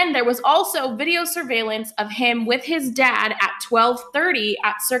 Then there was also video surveillance of him with his dad at 12:30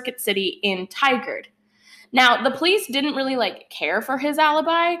 at Circuit City in Tigard. Now, the police didn't really, like, care for his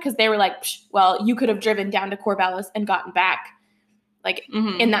alibi because they were like, well, you could have driven down to Corvallis and gotten back. Like,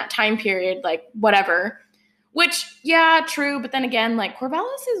 in that time period, like, whatever. Which, yeah, true. But then again, like,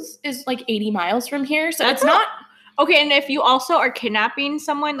 Corvallis is like 80 miles from here. So it's not... Okay, and if you also are kidnapping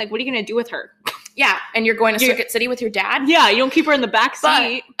someone, like, what are you going to do with her? Yeah, and you're going to Circuit City with your dad? Yeah, you don't keep her in the back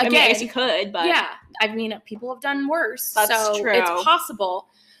seat. But, again, I guess you could, but... Yeah, I mean, people have done worse. That's true. It's possible.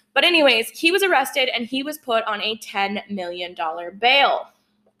 But anyways, he was arrested, and he was put on a $10 million bail.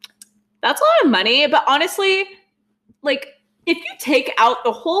 That's a lot of money, but honestly, like... If you take out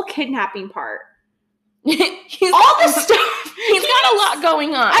the whole kidnapping part, all the stuff, he's got a lot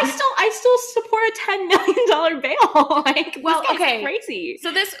going on. I still support a $10 million bail. Like, well, this guy's okay, crazy.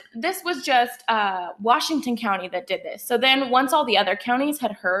 So this was just Washington County that did this. So then once all the other counties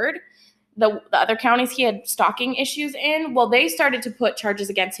had heard, the other counties he had stalking issues in, well, they started to put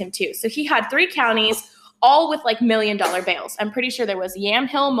charges against him too. So he had 3 counties, all with like $1 million bails. I'm pretty sure there was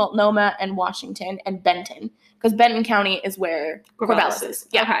Yamhill, Multnomah, and Washington, and Benton. Because Benton County is where Corvallis is.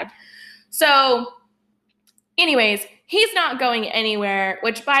 Yeah. Okay. So, anyways, he's not going anywhere,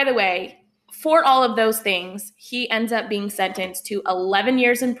 which, by the way, for all of those things, he ends up being sentenced to 11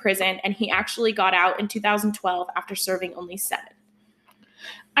 years in prison, and he actually got out in 2012 after serving only 7.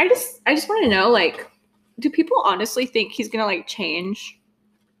 I just want to know, like, do people honestly think he's going to, like, change?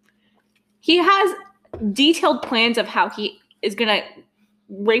 He has detailed plans of how he is going to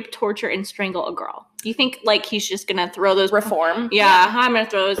rape, torture, and strangle a girl. Do you think, like, he's just going to throw those... Reform? Yeah, I'm going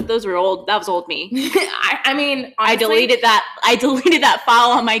to throw those. Those were old. That was old me. I mean, honestly, I deleted that file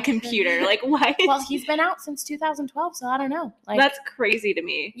on my computer. Like, what? Well, he's been out since 2012, so I don't know. Like, that's crazy to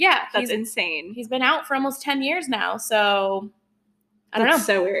me. Yeah. That's insane. He's been out for almost 10 years now, so I don't know.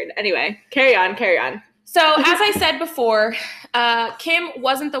 So weird. Anyway, carry on. So, as I said before, Kim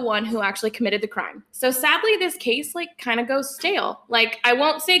wasn't the one who actually committed the crime. So, sadly, this case, like, kind of goes stale. Like, I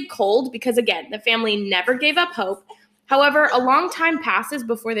won't say cold because, again, the family never gave up hope. However, a long time passes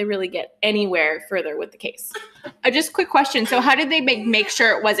before they really get anywhere further with the case. Just quick question. So, how did they make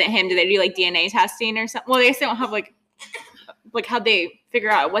sure it wasn't him? Did they do, like, DNA testing or something? Well, they still don't have, like, how'd they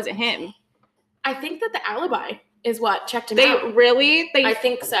figure out it wasn't him? I think that the alibi is what checked him out. Really? I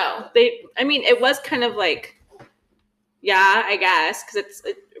think so. I mean, it was kind of like, yeah, I guess, because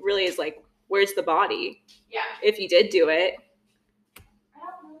it really is like, where's the body? Yeah. If you did do it.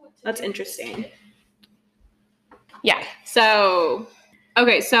 That's interesting. Yeah. So,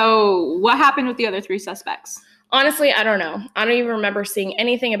 okay, so what happened with the other 3 suspects? Honestly, I don't know. I don't even remember seeing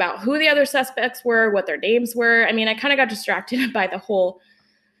anything about who the other suspects were, what their names were. I mean, I kind of got distracted by the whole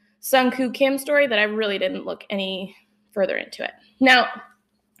Sung-Koo Kim story that I really didn't look any further into it. Now,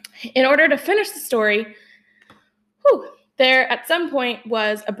 in order to finish the story, there at some point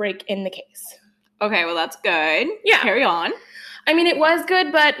was a break in the case. Okay, well, that's good. Yeah. Carry on. I mean, it was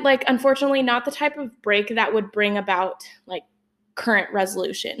good, but, like, unfortunately not the type of break that would bring about, like, current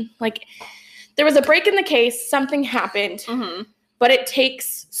resolution. Like, there was a break in the case, something happened, but it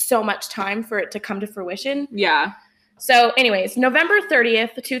takes so much time for it to come to fruition. Yeah. So anyways, November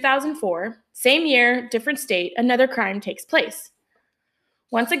 30th, 2004, same year, different state, another crime takes place.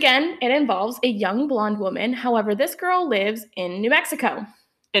 Once again, it involves a young blonde woman. However, this girl lives in New Mexico.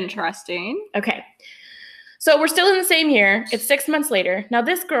 Interesting. Okay. So we're still in the same year. It's 6 months later. Now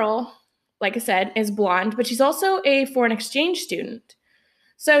this girl, like I said, is blonde, but she's also a foreign exchange student.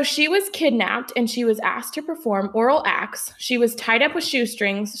 So she was kidnapped and she was asked to perform oral acts. She was tied up with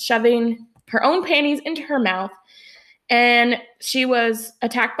shoestrings, shoving her own panties into her mouth. And she was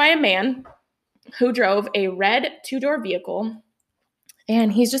attacked by a man who drove a red 2-door vehicle.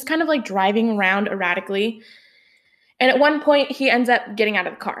 And he's just kind of like driving around erratically. And at one point, he ends up getting out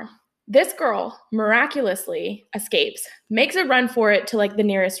of the car. This girl miraculously escapes, makes a run for it to like the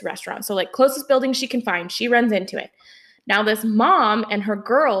nearest restaurant. So like closest building she can find, she runs into it. Now this mom and her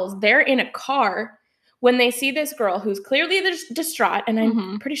girls, they're in a car when they see this girl who's clearly distraught, and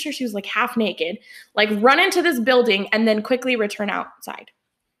I'm pretty sure she was like half naked, like run into this building and then quickly return outside.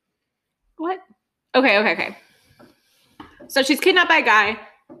 What? Okay. So she's kidnapped by a guy,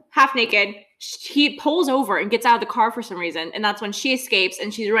 half naked. He pulls over and gets out of the car for some reason, and that's when she escapes,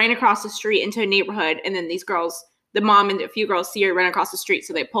 and she's running across the street into a neighborhood, and then these girls, the mom and a few girls, see her run across the street,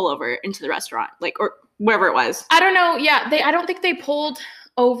 so they pull over into the restaurant, like, or wherever it was. I don't know. Yeah, I don't think they pulled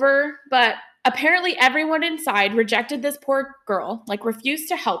over, but apparently everyone inside rejected this poor girl, like refused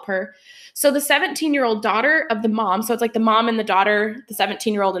to help her. So the 17-year-old daughter of the mom, so it's like the mom and the daughter, the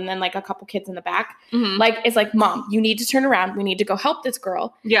 17-year-old, and then like a couple kids in the back, like it's like, Mom, you need to turn around. We need to go help this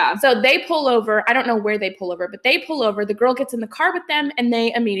girl. Yeah. So they pull over. I don't know where they pull over, but they pull over. The girl gets in the car with them, and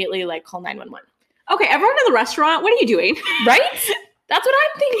they immediately like call 911. Okay, everyone in the restaurant, what are you doing? Right? That's what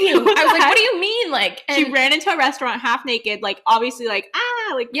I'm thinking. I was like, what do you mean? Like, she ran into a restaurant half naked, like obviously like,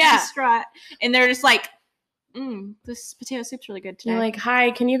 distraught. And they're just like, this potato soup's really good today. You're like,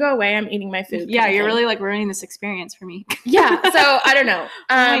 hi, can you go away? I'm eating my food. Yeah, you're really like ruining this experience for me. Yeah, so I don't know.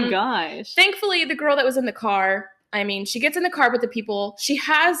 Oh my gosh. Thankfully, the girl that was in the car, I mean, she gets in the car with the people. She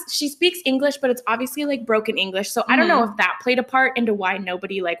speaks English, but it's obviously like broken English. So I don't know if that played a part into why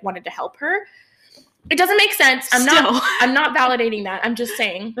nobody like wanted to help her. It doesn't make sense. I'm not validating that. I'm just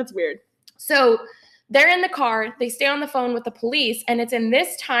saying. That's weird. So they're in the car. They stay on the phone with the police. And it's in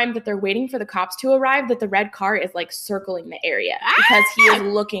this time that they're waiting for the cops to arrive that the red car is like circling the area because he is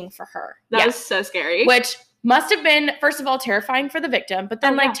looking for her. That was so scary. Which must have been, first of all, terrifying for the victim. But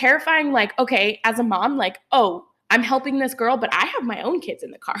then terrifying, like, okay, as a mom, like, oh, I'm helping this girl, but I have my own kids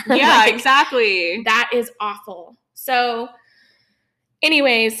in the car. Yeah, like, exactly. That is awful. So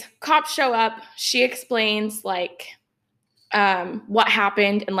anyways, cops show up. She explains like what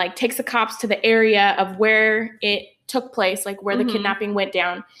happened and like takes the cops to the area of where it took place, like where the kidnapping went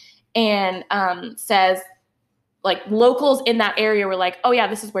down, and says like locals in that area were like, oh yeah,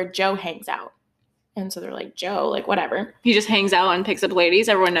 this is where Joe hangs out. And so they're like, Joe, like whatever. He just hangs out and picks up ladies.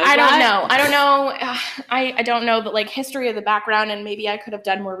 Everyone knows I don't know. I don't know the like history of the background, and maybe I could have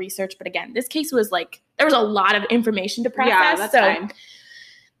done more research. But again, this case was like, there was a lot of information to process. Yeah, that's fine.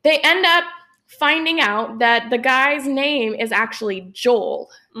 They end up finding out that the guy's name is actually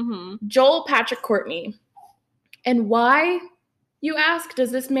Joel. Joel Patrick Courtney. And why, you ask,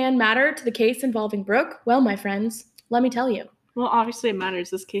 does this man matter to the case involving Brooke? Well, my friends, let me tell you. Well, obviously it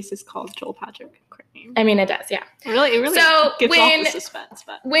matters. This case is called Joel Patrick Courtney. I mean, it does, yeah. It really so gets off the suspense.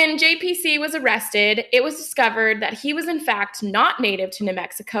 But when JPC was arrested, it was discovered that he was in fact not native to New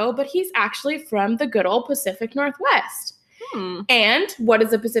Mexico, but he's actually from the good old Pacific Northwest. And what is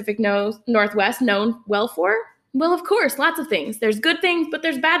the Pacific Northwest known well for? Well, of course, lots of things. There's good things, but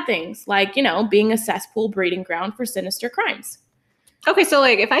there's bad things, like, you know, being a cesspool breeding ground for sinister crimes. Okay, so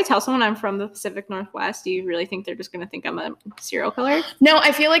like if I tell someone I'm from the Pacific Northwest, do you really think they're just going to think I'm a serial killer? No,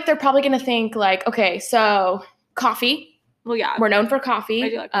 I feel like they're probably going to think like, okay, so coffee. Well, yeah. We're known for coffee. I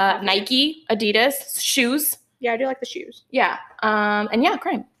do like coffee. Nike, Adidas, shoes. Yeah, I do like the shoes. Yeah. And yeah,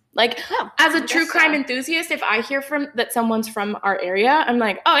 crime. Like, as a true crime enthusiast, if I hear from that someone's from our area, I'm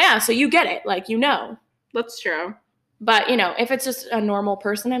like, oh yeah, so you get it. Like, you know. That's true. But, you know, if it's just a normal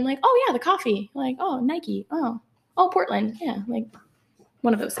person, I'm like, oh yeah, the coffee. Like, oh, Nike. Oh, Portland. Yeah, like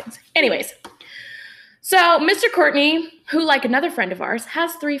one of those things. Anyways, so Mr. Courtney, who, like another friend of ours,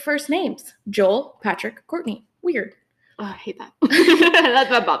 has 3 first names. Joel Patrick Courtney. Weird. Oh, I hate that.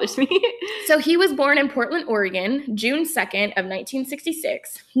 that bothers me. So he was born in Portland, Oregon, June 2nd of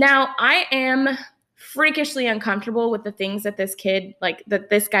 1966. Now, I am freakishly uncomfortable with the things that this kid, like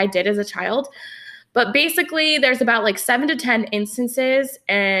that this guy did as a child. But basically, there's about like 7 to 10 instances,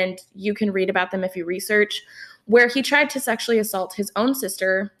 and you can read about them if you research, where he tried to sexually assault his own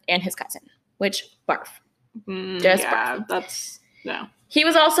sister and his cousin, which barf. Barf. That's, no. He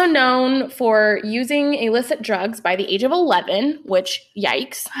was also known for using illicit drugs by the age of 11, which,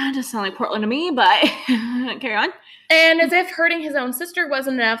 yikes. That does sound like Portland to me, but carry on. And as if hurting his own sister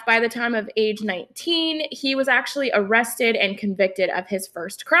wasn't enough, by the time of age 19, he was actually arrested and convicted of his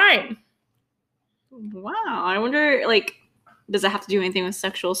first crime. Wow. I wonder, like, does it have to do anything with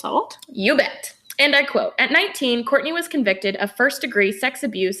sexual assault? You bet. And I quote, "At 19, Courtney was convicted of first-degree sex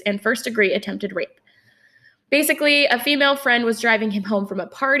abuse and first-degree attempted rape. Basically, a female friend was driving him home from a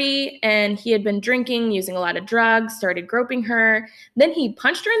party, and he had been drinking, using a lot of drugs, started groping her. Then he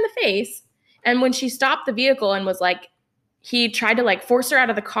punched her in the face, and when she stopped the vehicle and was like, he tried to like force her out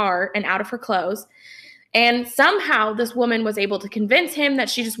of the car and out of her clothes. And somehow this woman was able to convince him that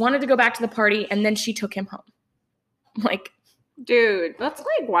she just wanted to go back to the party, and then she took him home." Like, dude, that's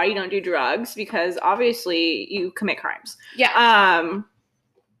like why you don't do drugs, because obviously you commit crimes. yeah.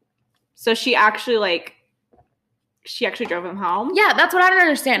 So she actually drove him home? Yeah, that's what I don't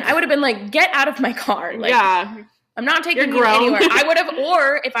understand. I would have been like, get out of my car. Like, yeah. I'm not taking you anywhere. I would have,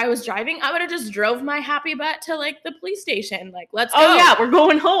 or if I was driving, I would have just drove my happy butt to like the police station. Like, let's go. Oh yeah, we're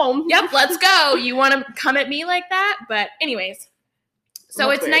going home. Yep, let's go. You want to come at me like that? But anyways, so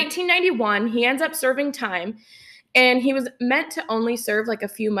That's it's weird. 1991. He ends up serving time, and he was meant to only serve like a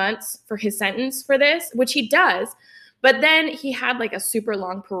few months for his sentence for this, which he does. But then he had like a super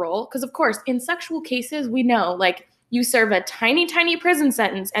long parole. Because of course, in sexual cases, we know like you serve a tiny, tiny prison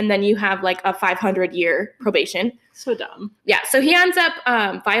sentence, and then you have like a 500-year probation. So dumb. Yeah, so he ends up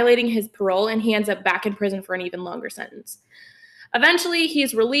violating his parole, and he ends up back in prison for an even longer sentence. Eventually,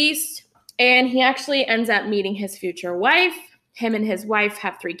 he's released, and he actually ends up meeting his future wife. Him and his wife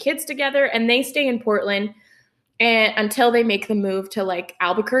have 3 kids together, and they stay in Portland until they make the move to like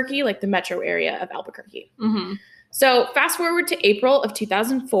Albuquerque, like the metro area of Albuquerque. Mm-hmm. So fast forward to April of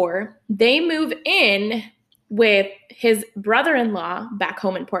 2004, they move in with his brother-in-law back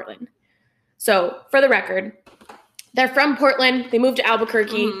home in Portland. So for the record, they're from Portland. They moved to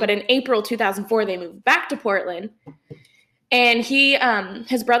Albuquerque, but in April 2004, they moved back to Portland. And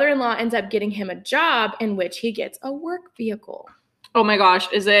his brother-in-law ends up getting him a job in which he gets a work vehicle. Oh my gosh,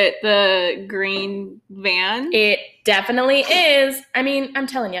 is it the green van? It definitely is. I mean, I'm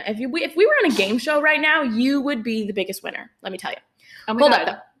telling you, if we were on a game show right now, you would be the biggest winner. Let me tell you. Oh my Hold God.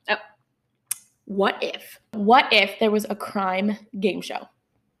 up, though. What if there was a crime game show?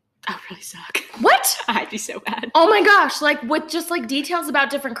 I would really suck. What? I'd be so bad. Oh my gosh, like with just like details about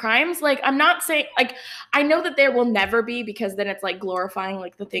different crimes. Like I'm not saying like I know that there will never be, because then it's like glorifying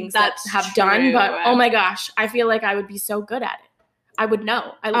like the things That's that have true. done. But oh my gosh, I feel like I would be so good at it. I would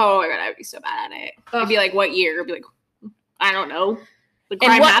know. Oh my God, I would be so bad at it. Ugh. I'd be like, what year? I'd be like, I don't know. The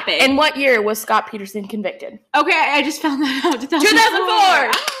crime happened. In what year was Scott Peterson convicted? Okay, I just found that out. 2004.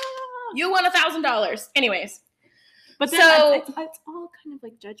 2004. You won $1,000. Anyways. But then So- it's all kind of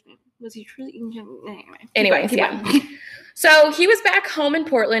like judgment. Was he truly? Anyway. Anyways, yeah. So he was back home in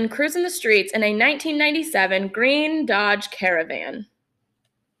Portland, cruising the streets in a 1997 green Dodge Caravan.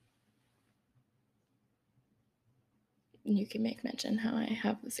 You can make mention how I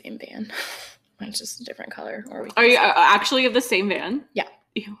have the same van. Mine's just a different color. Or Are you actually of the same van? Yeah.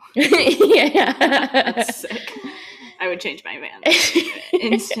 Ew. Yeah. That's sick. I would change my van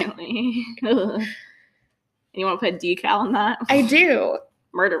instantly. You want to put a decal on that? I do.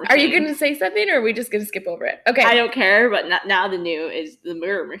 Murder machine. Are you going to say something, or are we just going to skip over it? Okay. I don't care, but now the new is the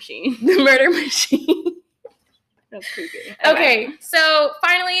murder machine. The murder machine. That's creepy. Okay, so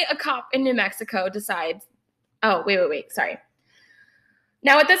finally a cop in New Mexico decides, oh, wait, sorry.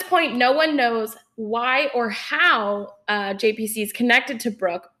 Now at this point, no one knows why or how JPC is connected to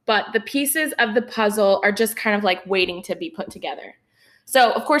Brooke, but the pieces of the puzzle are just kind of like waiting to be put together.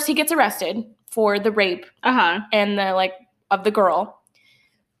 So of course he gets arrested for the rape and the like of the girl.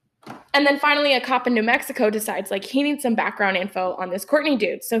 And then finally a cop in New Mexico decides like he needs some background info on this Courtney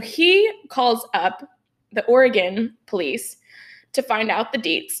dude. So he calls up the Oregon police to find out the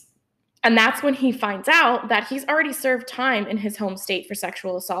deets. And that's when he finds out that he's already served time in his home state for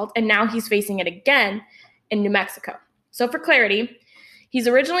sexual assault, and now he's facing it again in New Mexico. So for clarity, he's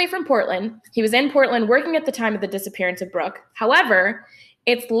originally from Portland. He was in Portland working at the time of the disappearance of Brooke. However,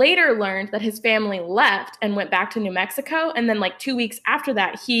 it's later learned that his family left and went back to New Mexico, and then like 2 weeks after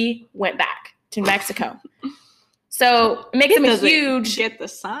that, he went back to New Mexico. So it makes him a huge... Get the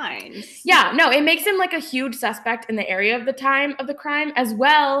signs. Yeah, no, it makes him like a huge suspect in the area of the time of the crime, as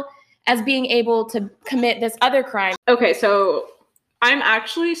well as being able to commit this other crime. Okay, so I'm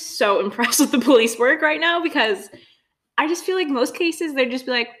actually so impressed with the police work right now, because I just feel like most cases, they'd just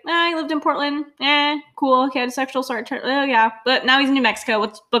be like, he lived in Portland. Cool. He had a sexual assault. Oh, yeah. But now he's in New Mexico.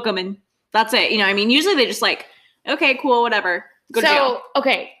 Let's book him, and that's it. You know, I mean, usually they just like, okay, cool, whatever. Go to jail.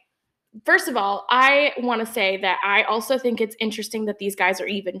 Okay. First of all, I want to say that I also think it's interesting that these guys are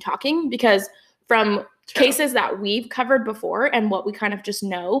even talking, because from cases that we've covered before and what we kind of just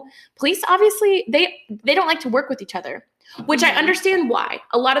know, police obviously, they don't like to work with each other. which I understand why.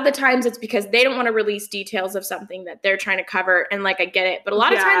 A lot of the times it's because they don't want to release details of something that they're trying to cover, and like I get it, but a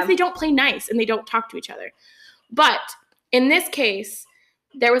lot of times they don't play nice and they don't talk to each other. But in this case,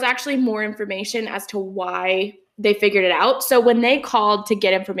 there was actually more information as to why they figured it out. So when they called to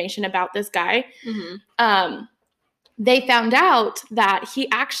get information about this guy, they found out that he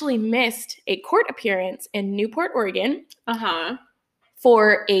actually missed a court appearance in Newport, Oregon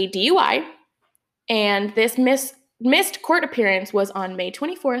for a DUI. And this missed court appearance was on May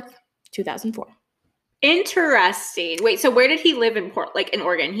 24th, 2004. Interesting. Wait, so where did he live in in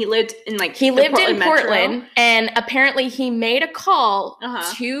Oregon? He lived in Portland, and apparently he made a call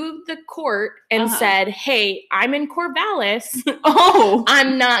to the court and said, "Hey, I'm in Corvallis.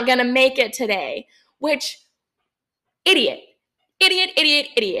 I'm not gonna make it today." Which, idiot. He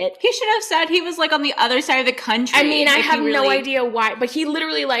should have said he was like on the other side of the country. I mean, I have no idea why, but he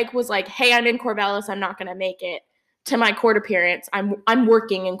literally was like, "Hey, I'm in Corvallis. I'm not gonna make it to my court appearance. I'm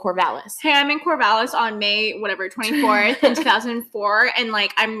working in Corvallis. Hey, I'm in Corvallis on May 24th in 2004, and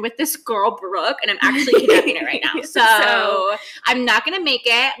I'm with this girl Brooke, and I'm actually kidnapping her right now. So I'm not gonna make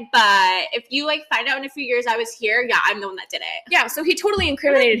it. But if you find out in a few years I was here, yeah, I'm the one that did it. Yeah. So he totally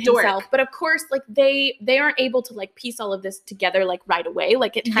incriminated himself. But of course, they aren't able to piece all of this together right away.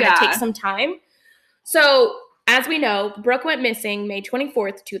 It kind of takes some time. So, as we know, Brooke went missing May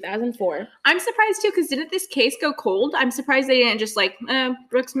 24th, 2004. I'm surprised, too, because didn't this case go cold? I'm surprised they didn't just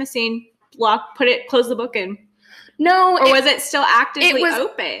Brooke's missing, close the book in. No. Or was it still actively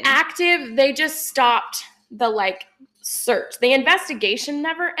open? It was active. They just stopped the, search. The investigation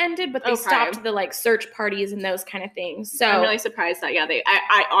never ended, but they stopped the, search parties and those kind of things. So I'm really surprised that,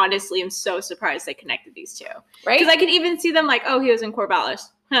 I honestly am so surprised they connected these two. Right? Because I could even see them he was in Corvallis.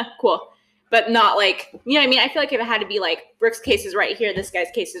 Huh, cool. But not you know what I mean? I feel like if it had to be Brooke's case is right here, this guy's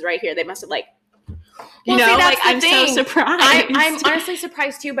case is right here, they must have I'm so surprised. I'm honestly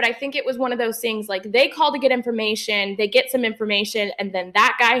surprised too, but I think it was one of those things they call to get information, they get some information, and then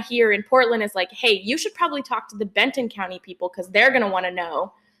that guy here in Portland is hey, you should probably talk to the Benton County people because they're going to want to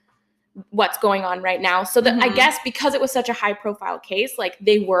know what's going on right now. So that I guess because it was such a high profile case,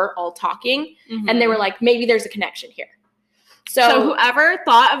 they were all talking and they were maybe there's a connection here. So whoever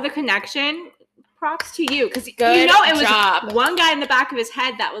thought of the connection, props to you. Because it was one guy in the back of his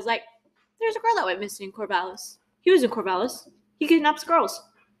head that was there's a girl that went missing in Corvallis. He was in Corvallis. He kidnaps girls.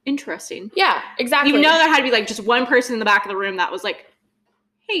 Interesting. Yeah, exactly. There had to be just one person in the back of the room that was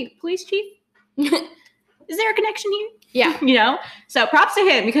hey, police chief, is there a connection here? Yeah. So props to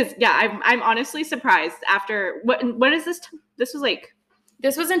him because, I'm honestly surprised after, when is this? This was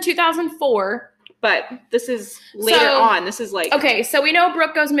This was in 2004. But this is later on. This is Okay, so we know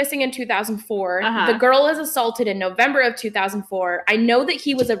Brooke goes missing in 2004. The girl is assaulted in November of 2004. I know that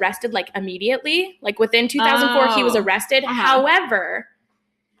he was arrested immediately. Within 2004, he was arrested. However,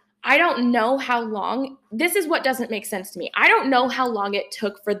 I don't know how long. This is what doesn't make sense to me. I don't know how long it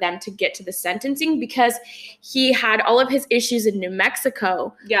took for them to get to the sentencing because he had all of his issues in New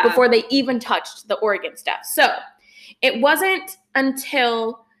Mexico before they even touched the Oregon stuff. So it wasn't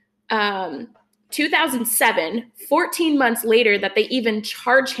until 2007, 14 months later, that they even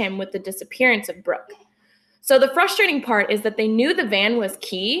charge him with the disappearance of Brooke. So the frustrating part is that they knew the van was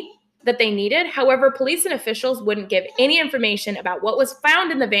key that they needed. However, police and officials wouldn't give any information about what was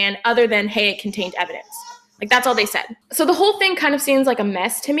found in the van other than, hey, it contained evidence. That's all they said. So the whole thing kind of seems like a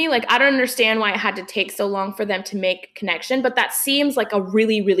mess to me. I don't understand why it had to take so long for them to make connection, but that seems like a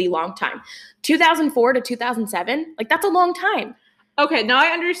really, really long time. 2004 to 2007, that's a long time. Okay, now I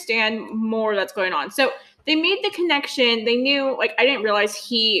understand more that's going on. So they made the connection. They knew, I didn't realize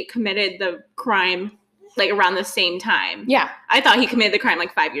he committed the crime, around the same time. Yeah. I thought he committed the crime,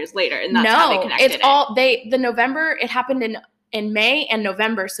 5 years later, and that's how they connected the November, it happened in May and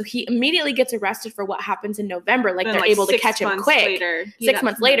November, so he immediately gets arrested for what happens in November. They're able to catch him quick. 6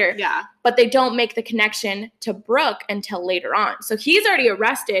 months later. Yeah. But they don't make the connection to Brooke until later on. So he's already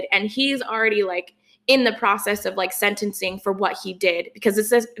arrested, and he's already, in the process of sentencing for what he did, because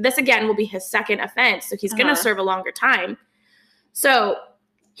this again will be his second offense, so he's going to serve a longer time. So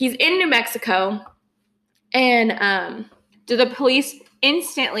he's in New Mexico, and do the police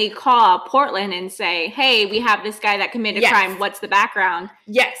instantly call Portland and say, hey, we have this guy that committed a crime, what's the background?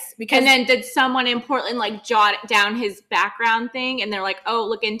 Yes. And then did someone in Portland jot down his background thing and they're oh,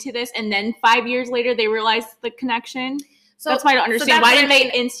 look into this, and then 5 years later they realized the connection? So that's why I don't understand. Why didn't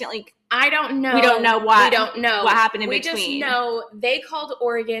they instantly? I don't know. We don't know why. We don't know what happened in between. We just know they called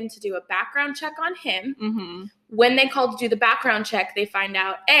Oregon to do a background check on him. Mm-hmm. When they called to do the background check, they find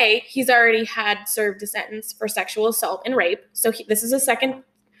out, he's already had served a sentence for sexual assault and rape. So this is a second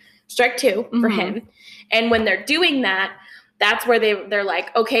strike two for him. And when they're doing that, that's where they're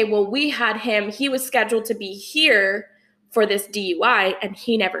like, okay, well, we had him. He was scheduled to be here for this DUI, and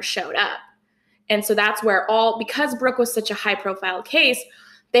he never showed up. And so that's where because Brooke was such a high profile case,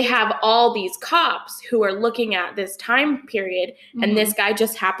 they have all these cops who are looking at this time period, and this guy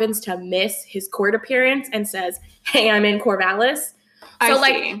just happens to miss his court appearance and says, hey, I'm in Corvallis. So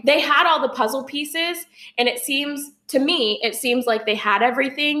like they had all the puzzle pieces, and it seems like they had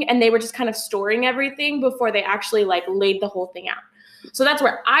everything, and they were just kind of storing everything before they actually like laid the whole thing out. So that's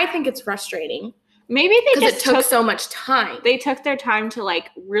where I think it's frustrating. Maybe they just took so much time. They took their time to like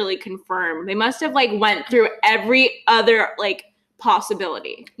really confirm. They must have like went through every other like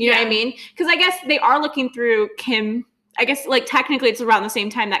possibility. You know what I mean? Because I guess they are looking through Kim. I guess like technically it's around the same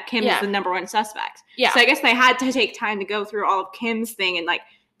time that Kim is the number one suspect. Yeah. So I guess they had to take time to go through all of Kim's thing and like,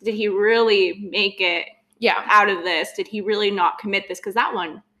 did he really make it out of this? Did he really not commit this? Because that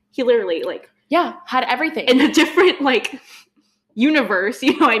one, he literally like had everything in a different like universe.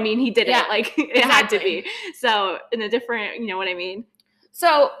 You know what I mean? He did it like it had to be. So in a different, you know what I mean?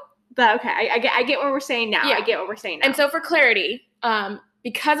 So, but okay, I get what we're saying now. I get what we're saying now. And so for clarity,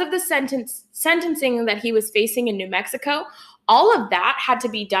 because of the sentencing that he was facing in New Mexico, all of that had to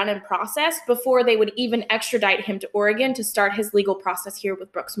be done and processed before they would even extradite him to Oregon to start his legal process here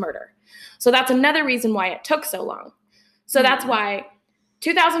with Brooke's murder. So that's another reason why it took so long. So that's why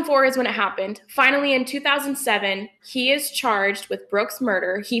 2004 is when it happened. Finally, in 2007, he is charged with Brooke's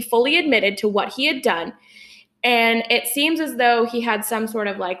murder. He fully admitted to what he had done. And it seems as though he had some sort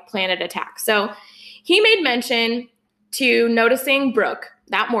of like planned attack. So he made mention to noticing Brooke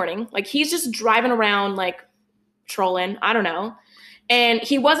that morning. Like he's just driving around like trolling, I don't know. And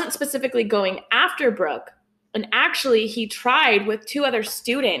he wasn't specifically going after Brooke. And actually he tried with two other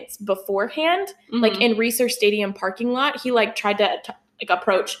students beforehand, like in Research Stadium parking lot. He like tried to like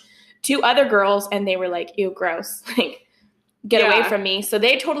approach two other girls and they were like, ew, gross. Like get away from me. So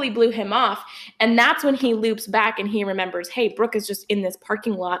they totally blew him off. And that's when he loops back and he remembers, hey, Brooke is just in this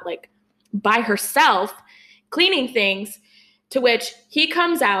parking lot like by herself cleaning things, to which he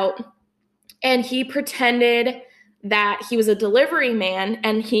comes out and he pretended that he was a delivery man,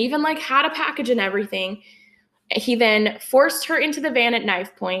 and he even like had a package and everything. He then forced her into the van at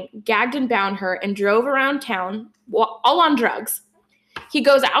knife point, gagged and bound her, and drove around town, all on drugs. He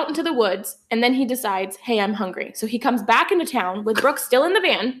goes out into the woods, and then he decides, hey, I'm hungry. So he comes back into town with Brooke still in the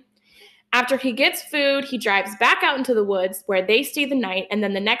van. After he gets food, he drives back out into the woods where they stay the night. And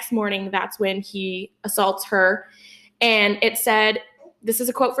then the next morning, that's when he assaults her. And it said, this is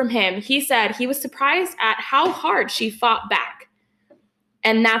a quote from him. He said he was surprised at how hard she fought back.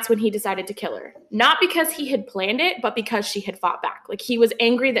 And that's when he decided to kill her. Not because he had planned it, but because she had fought back. Like he was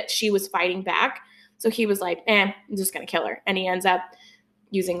angry that she was fighting back. So he was like, I'm just going to kill her. And he ends up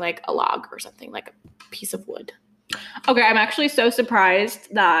using like a log or something, like a piece of wood. Okay, I'm actually so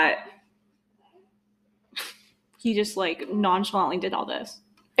surprised that he just like nonchalantly did all this.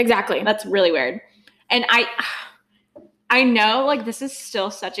 Exactly. That's really weird. And I know like this is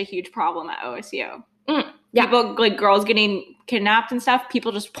still such a huge problem at OSU. Yeah. People like girls getting kidnapped and stuff,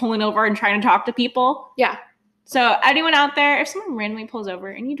 people just pulling over and trying to talk to people. Yeah. So anyone out there, if someone randomly pulls over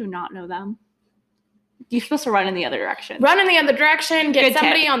and you do not know them, you're supposed to run in the other direction. Run in the other direction. Get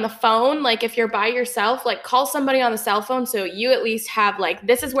somebody on the phone. Like if you're by yourself, like call somebody on the cell phone so you at least have like,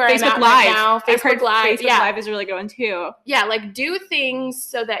 this is where I'm at right now. Facebook Live. Facebook Live is really going too. Yeah, like do things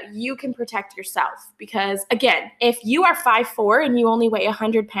so that you can protect yourself. Because again, if you are 5'4" and you only weigh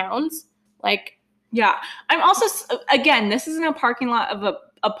 100 pounds, like. Yeah. I'm also, again, this is in a parking lot of a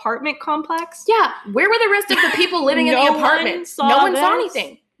apartment complex. Yeah. Where were the rest of the people living in the apartment? No one saw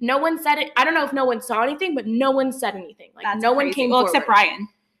anything. No one said it. I don't know if no one saw anything, but no one said anything. Like no one came forward. Except Brian.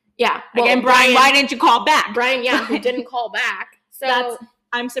 Yeah. Well, again, Brian, why didn't you call back? Brian, yeah, who didn't call back. So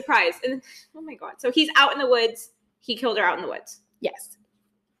I'm surprised. And, oh my God. So he's out in the woods. He killed her out in the woods. Yes.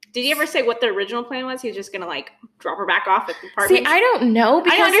 Did he ever say what the original plan was? He was just going to like drop her back off at the apartment? See, I don't know.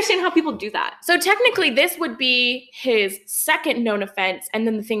 I don't understand how people do that. So technically this would be his second known offense. And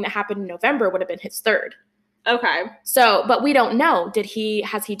then the thing that happened in November would have been his third. Okay. So, but we don't know.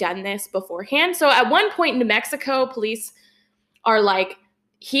 Has he done this beforehand? So at one point in New Mexico, police are like,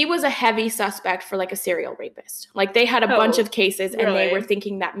 he was a heavy suspect for like a serial rapist. Like they had a bunch of cases and they were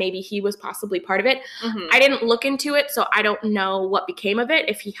thinking that maybe he was possibly part of it. I didn't look into it, so I don't know what became of it,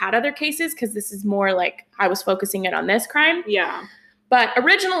 if he had other cases, because this is more like I was focusing it on this crime. Yeah. But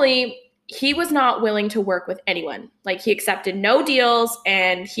originally, he was not willing to work with anyone. Like he accepted no deals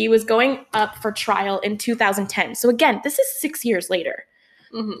and he was going up for trial in 2010. So again, this is 6 years later.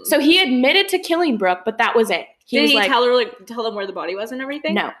 So he admitted to killing Brooke, but that was it. Did he tell them where the body was and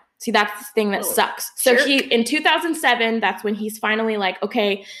everything? No. See, that's the thing that sucks. So in 2007, that's when he's finally like,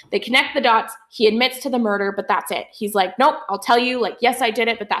 okay, they connect the dots. He admits to the murder, but that's it. He's like, nope, I'll tell you, like, yes, I did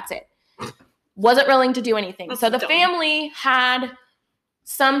it, but that's it. Wasn't willing to do anything. That's so the family had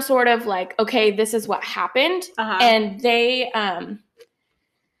some sort of like, okay, this is what happened. And they, I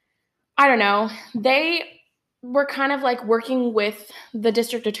don't know, they were kind of like working with the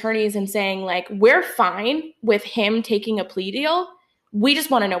district attorneys and saying like, we're fine with him taking a plea deal. We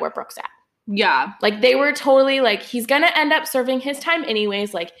just want to know where Brooke's at. Yeah. Like they were totally like, he's going to end up serving his time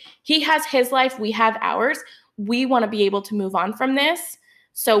anyways. Like he has his life. We have ours. We want to be able to move on from this.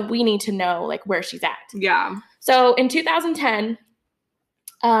 So we need to know like where she's at. Yeah. So in 2010,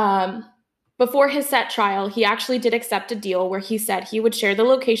 before his set trial, he actually did accept a deal where he said he would share the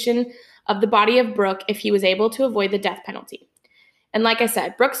location of the body of Brooke if he was able to avoid the death penalty. And like I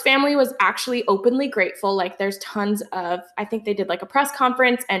said, Brooke's family was actually openly grateful. Like there's tons of, I think they did like a press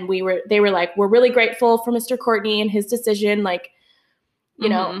conference and they were like, we're really grateful for Mr. Courtney and his decision. Like, you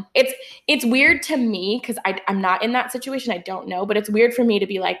know, it's weird to me because I'm not in that situation. I don't know, but it's weird for me to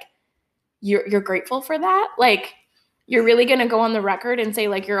be like, you're grateful for that? Like, you're really going to go on the record and say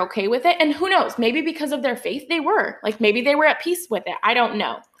like, you're okay with it? And who knows, maybe because of their faith, they were. Like, maybe they were at peace with it. I don't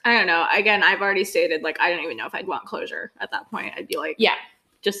know. Again, I've already stated, like, I don't even know if I'd want closure at that point. I'd be like, yeah,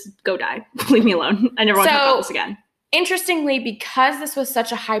 just go die. Leave me alone. I never want to talk about this again. Interestingly, because this was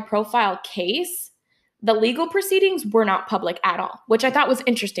such a high profile case, the legal proceedings were not public at all, which I thought was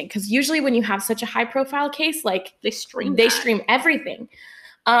interesting because usually when you have such a high profile case, like they stream everything.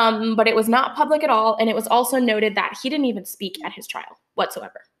 But it was not public at all. And it was also noted that he didn't even speak at his trial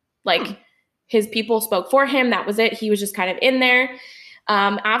whatsoever. Like his people spoke for him. That was it. He was just kind of in there.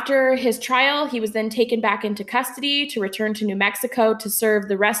 After his trial, he was then taken back into custody to return to New Mexico to serve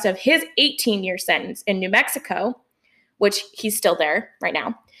the rest of his 18-year sentence in New Mexico, which he's still there right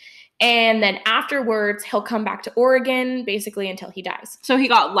now. And then afterwards, he'll come back to Oregon basically until he dies. So he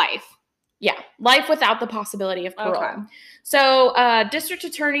got life. Yeah, life without the possibility of parole. Okay. So District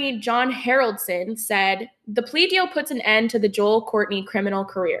Attorney John Haroldson said, the plea deal puts an end to the Joel Courtney criminal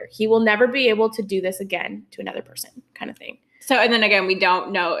career. He will never be able to do this again to another person, kind of thing. So, and then again, we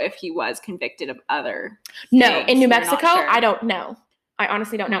don't know if he was convicted of other things. In New Mexico, sure. I don't know. I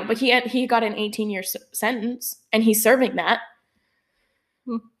honestly don't know. But he got an 18-year sentence, and he's serving that.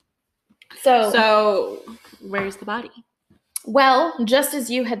 So where's the body? Well, just as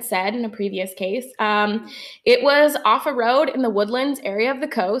you had said in a previous case, it was off a road in the Woodlands area of the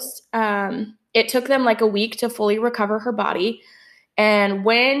coast. It took them like a week to fully recover her body. And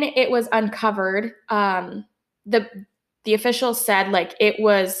when it was uncovered, the officials said like it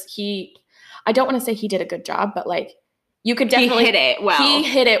was I don't want to say he did a good job, but like you could definitely he hit it well. He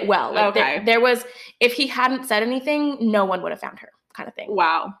hit it well. Like okay. There was, if he hadn't said anything, no one would have found her, kind of thing.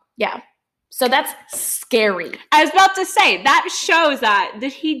 Wow. Yeah. So that's scary. I was about to say, that shows that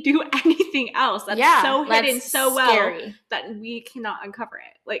did he do anything else that's so hidden so well that we cannot uncover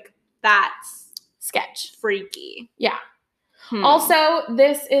it. Like, that's sketch. Freaky. Yeah. Also,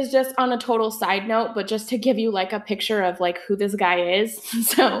 this is just on a total side note, but just to give you like a picture of like who this guy is.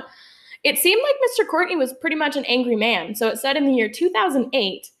 So it seemed like Mr. Courtney was pretty much an angry man. So it said in the year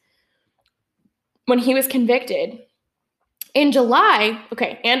 2008, when he was convicted, in July,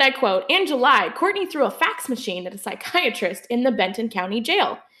 and I quote, in July, Courtney threw a fax machine at a psychiatrist in the Benton County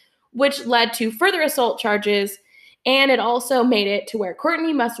Jail, which led to further assault charges, and it also made it to where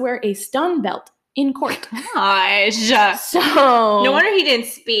Courtney must wear a stun belt in court. Gosh. So no wonder he didn't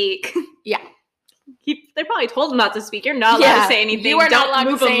speak. Yeah. They probably told him not to speak. You're not allowed to say anything. You are Don't not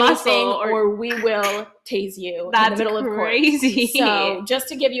allowed move to say a muscle anything, or we will tase you in the middle of court. Crazy. So just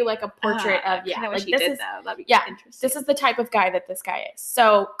to give you like a portrait of like this is though. That'd be interesting. This is the type of guy that this guy is.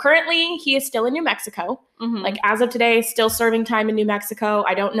 So currently he is still in New Mexico. Like as of today, still serving time in New Mexico.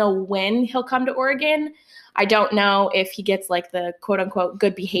 I don't know when he'll come to Oregon. I don't know if he gets like the quote unquote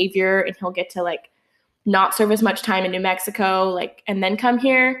good behavior and he'll get to like not serve as much time in New Mexico, like, and then come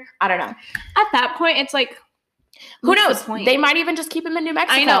here. I don't know. At that point, it's like, who knows? They might even just keep him in New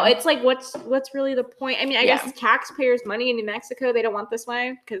Mexico. I know. It's like, what's really the point? I mean, I guess taxpayers' money in New Mexico, they don't want this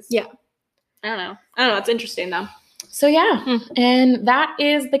way because I don't know. It's interesting though. So yeah, and that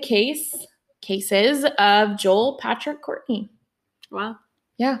is the cases of Joel Patrick Courtney. Wow.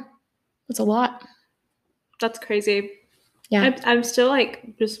 Yeah, that's a lot. That's crazy. Yeah, I'm still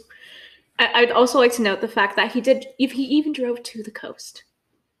like just. I'd also like to note the fact that he even drove to the coast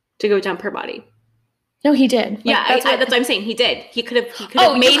to go dump her body. No, he did. Like, yeah, that's what I'm saying. He did. He could have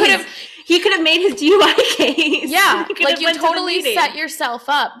made his DUI case. Yeah, like you totally set yourself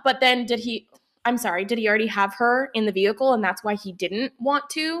up. But then did he? I'm sorry, did he already have her in the vehicle and that's why he didn't want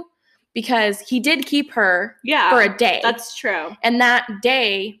to? Because he did keep her for a day. That's true. And that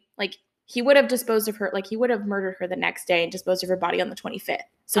day, like, he would have disposed of her, like, he would have murdered her the next day and disposed of her body on the 25th.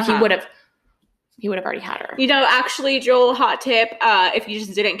 So he would have already had her. You know, actually, Joel, hot tip, if you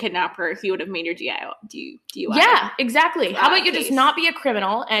just didn't kidnap her, he would have made your DUI. Yeah, exactly. How about you just not be a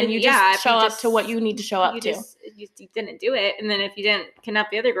criminal and you just show up to what you need to show up to? You didn't do it. And then if you didn't kidnap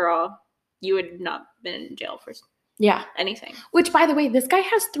the other girl, you would not been in jail for anything. Which, by the way, this guy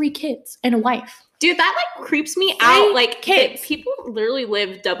has 3 kids and a wife. Dude, that, like, creeps me out. Like, kids. People literally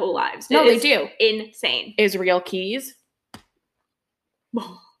live double lives. No, they do. Insane. Israel Keys.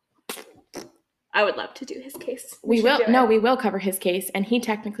 I would love to do his case. We will cover his case, and he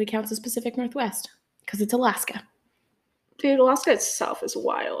technically counts as Pacific Northwest because it's Alaska. Dude, Alaska itself is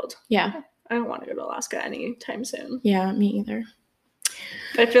wild. Yeah. I don't want to go to Alaska anytime soon. Yeah, me either.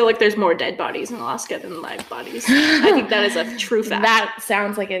 I feel like there's more dead bodies in Alaska than live bodies. I think that is a true fact. That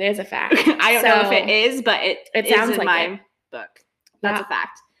sounds like it is a fact. I don't know if it is, but it sounds in my book. That's a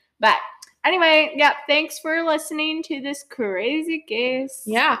fact. But anyway, thanks for listening to this crazy case.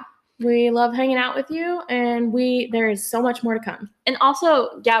 Yeah. We love hanging out with you, and there is so much more to come. And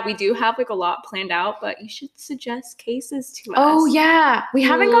also, we do have, like, a lot planned out, but you should suggest cases to us. Oh, yeah. We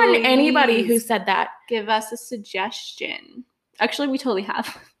haven't gotten anybody who said that. Give us a suggestion. Actually, we totally have.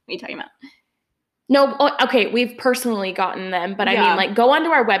 What are you talking about? No, okay, we've personally gotten them, but I mean, like, go onto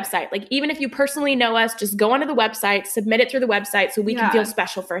our website. Like, even if you personally know us, just go onto the website, submit it through the website so we can feel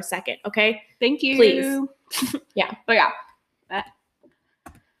special for a second, okay? Thank you. Please. Yeah. But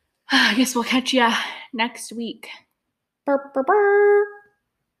I guess we'll catch you next week. Burr, burr, burr.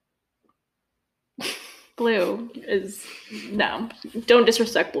 Blue is... No. Don't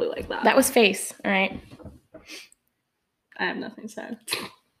disrespect Blue like that. That was face, all right? I have nothing to say.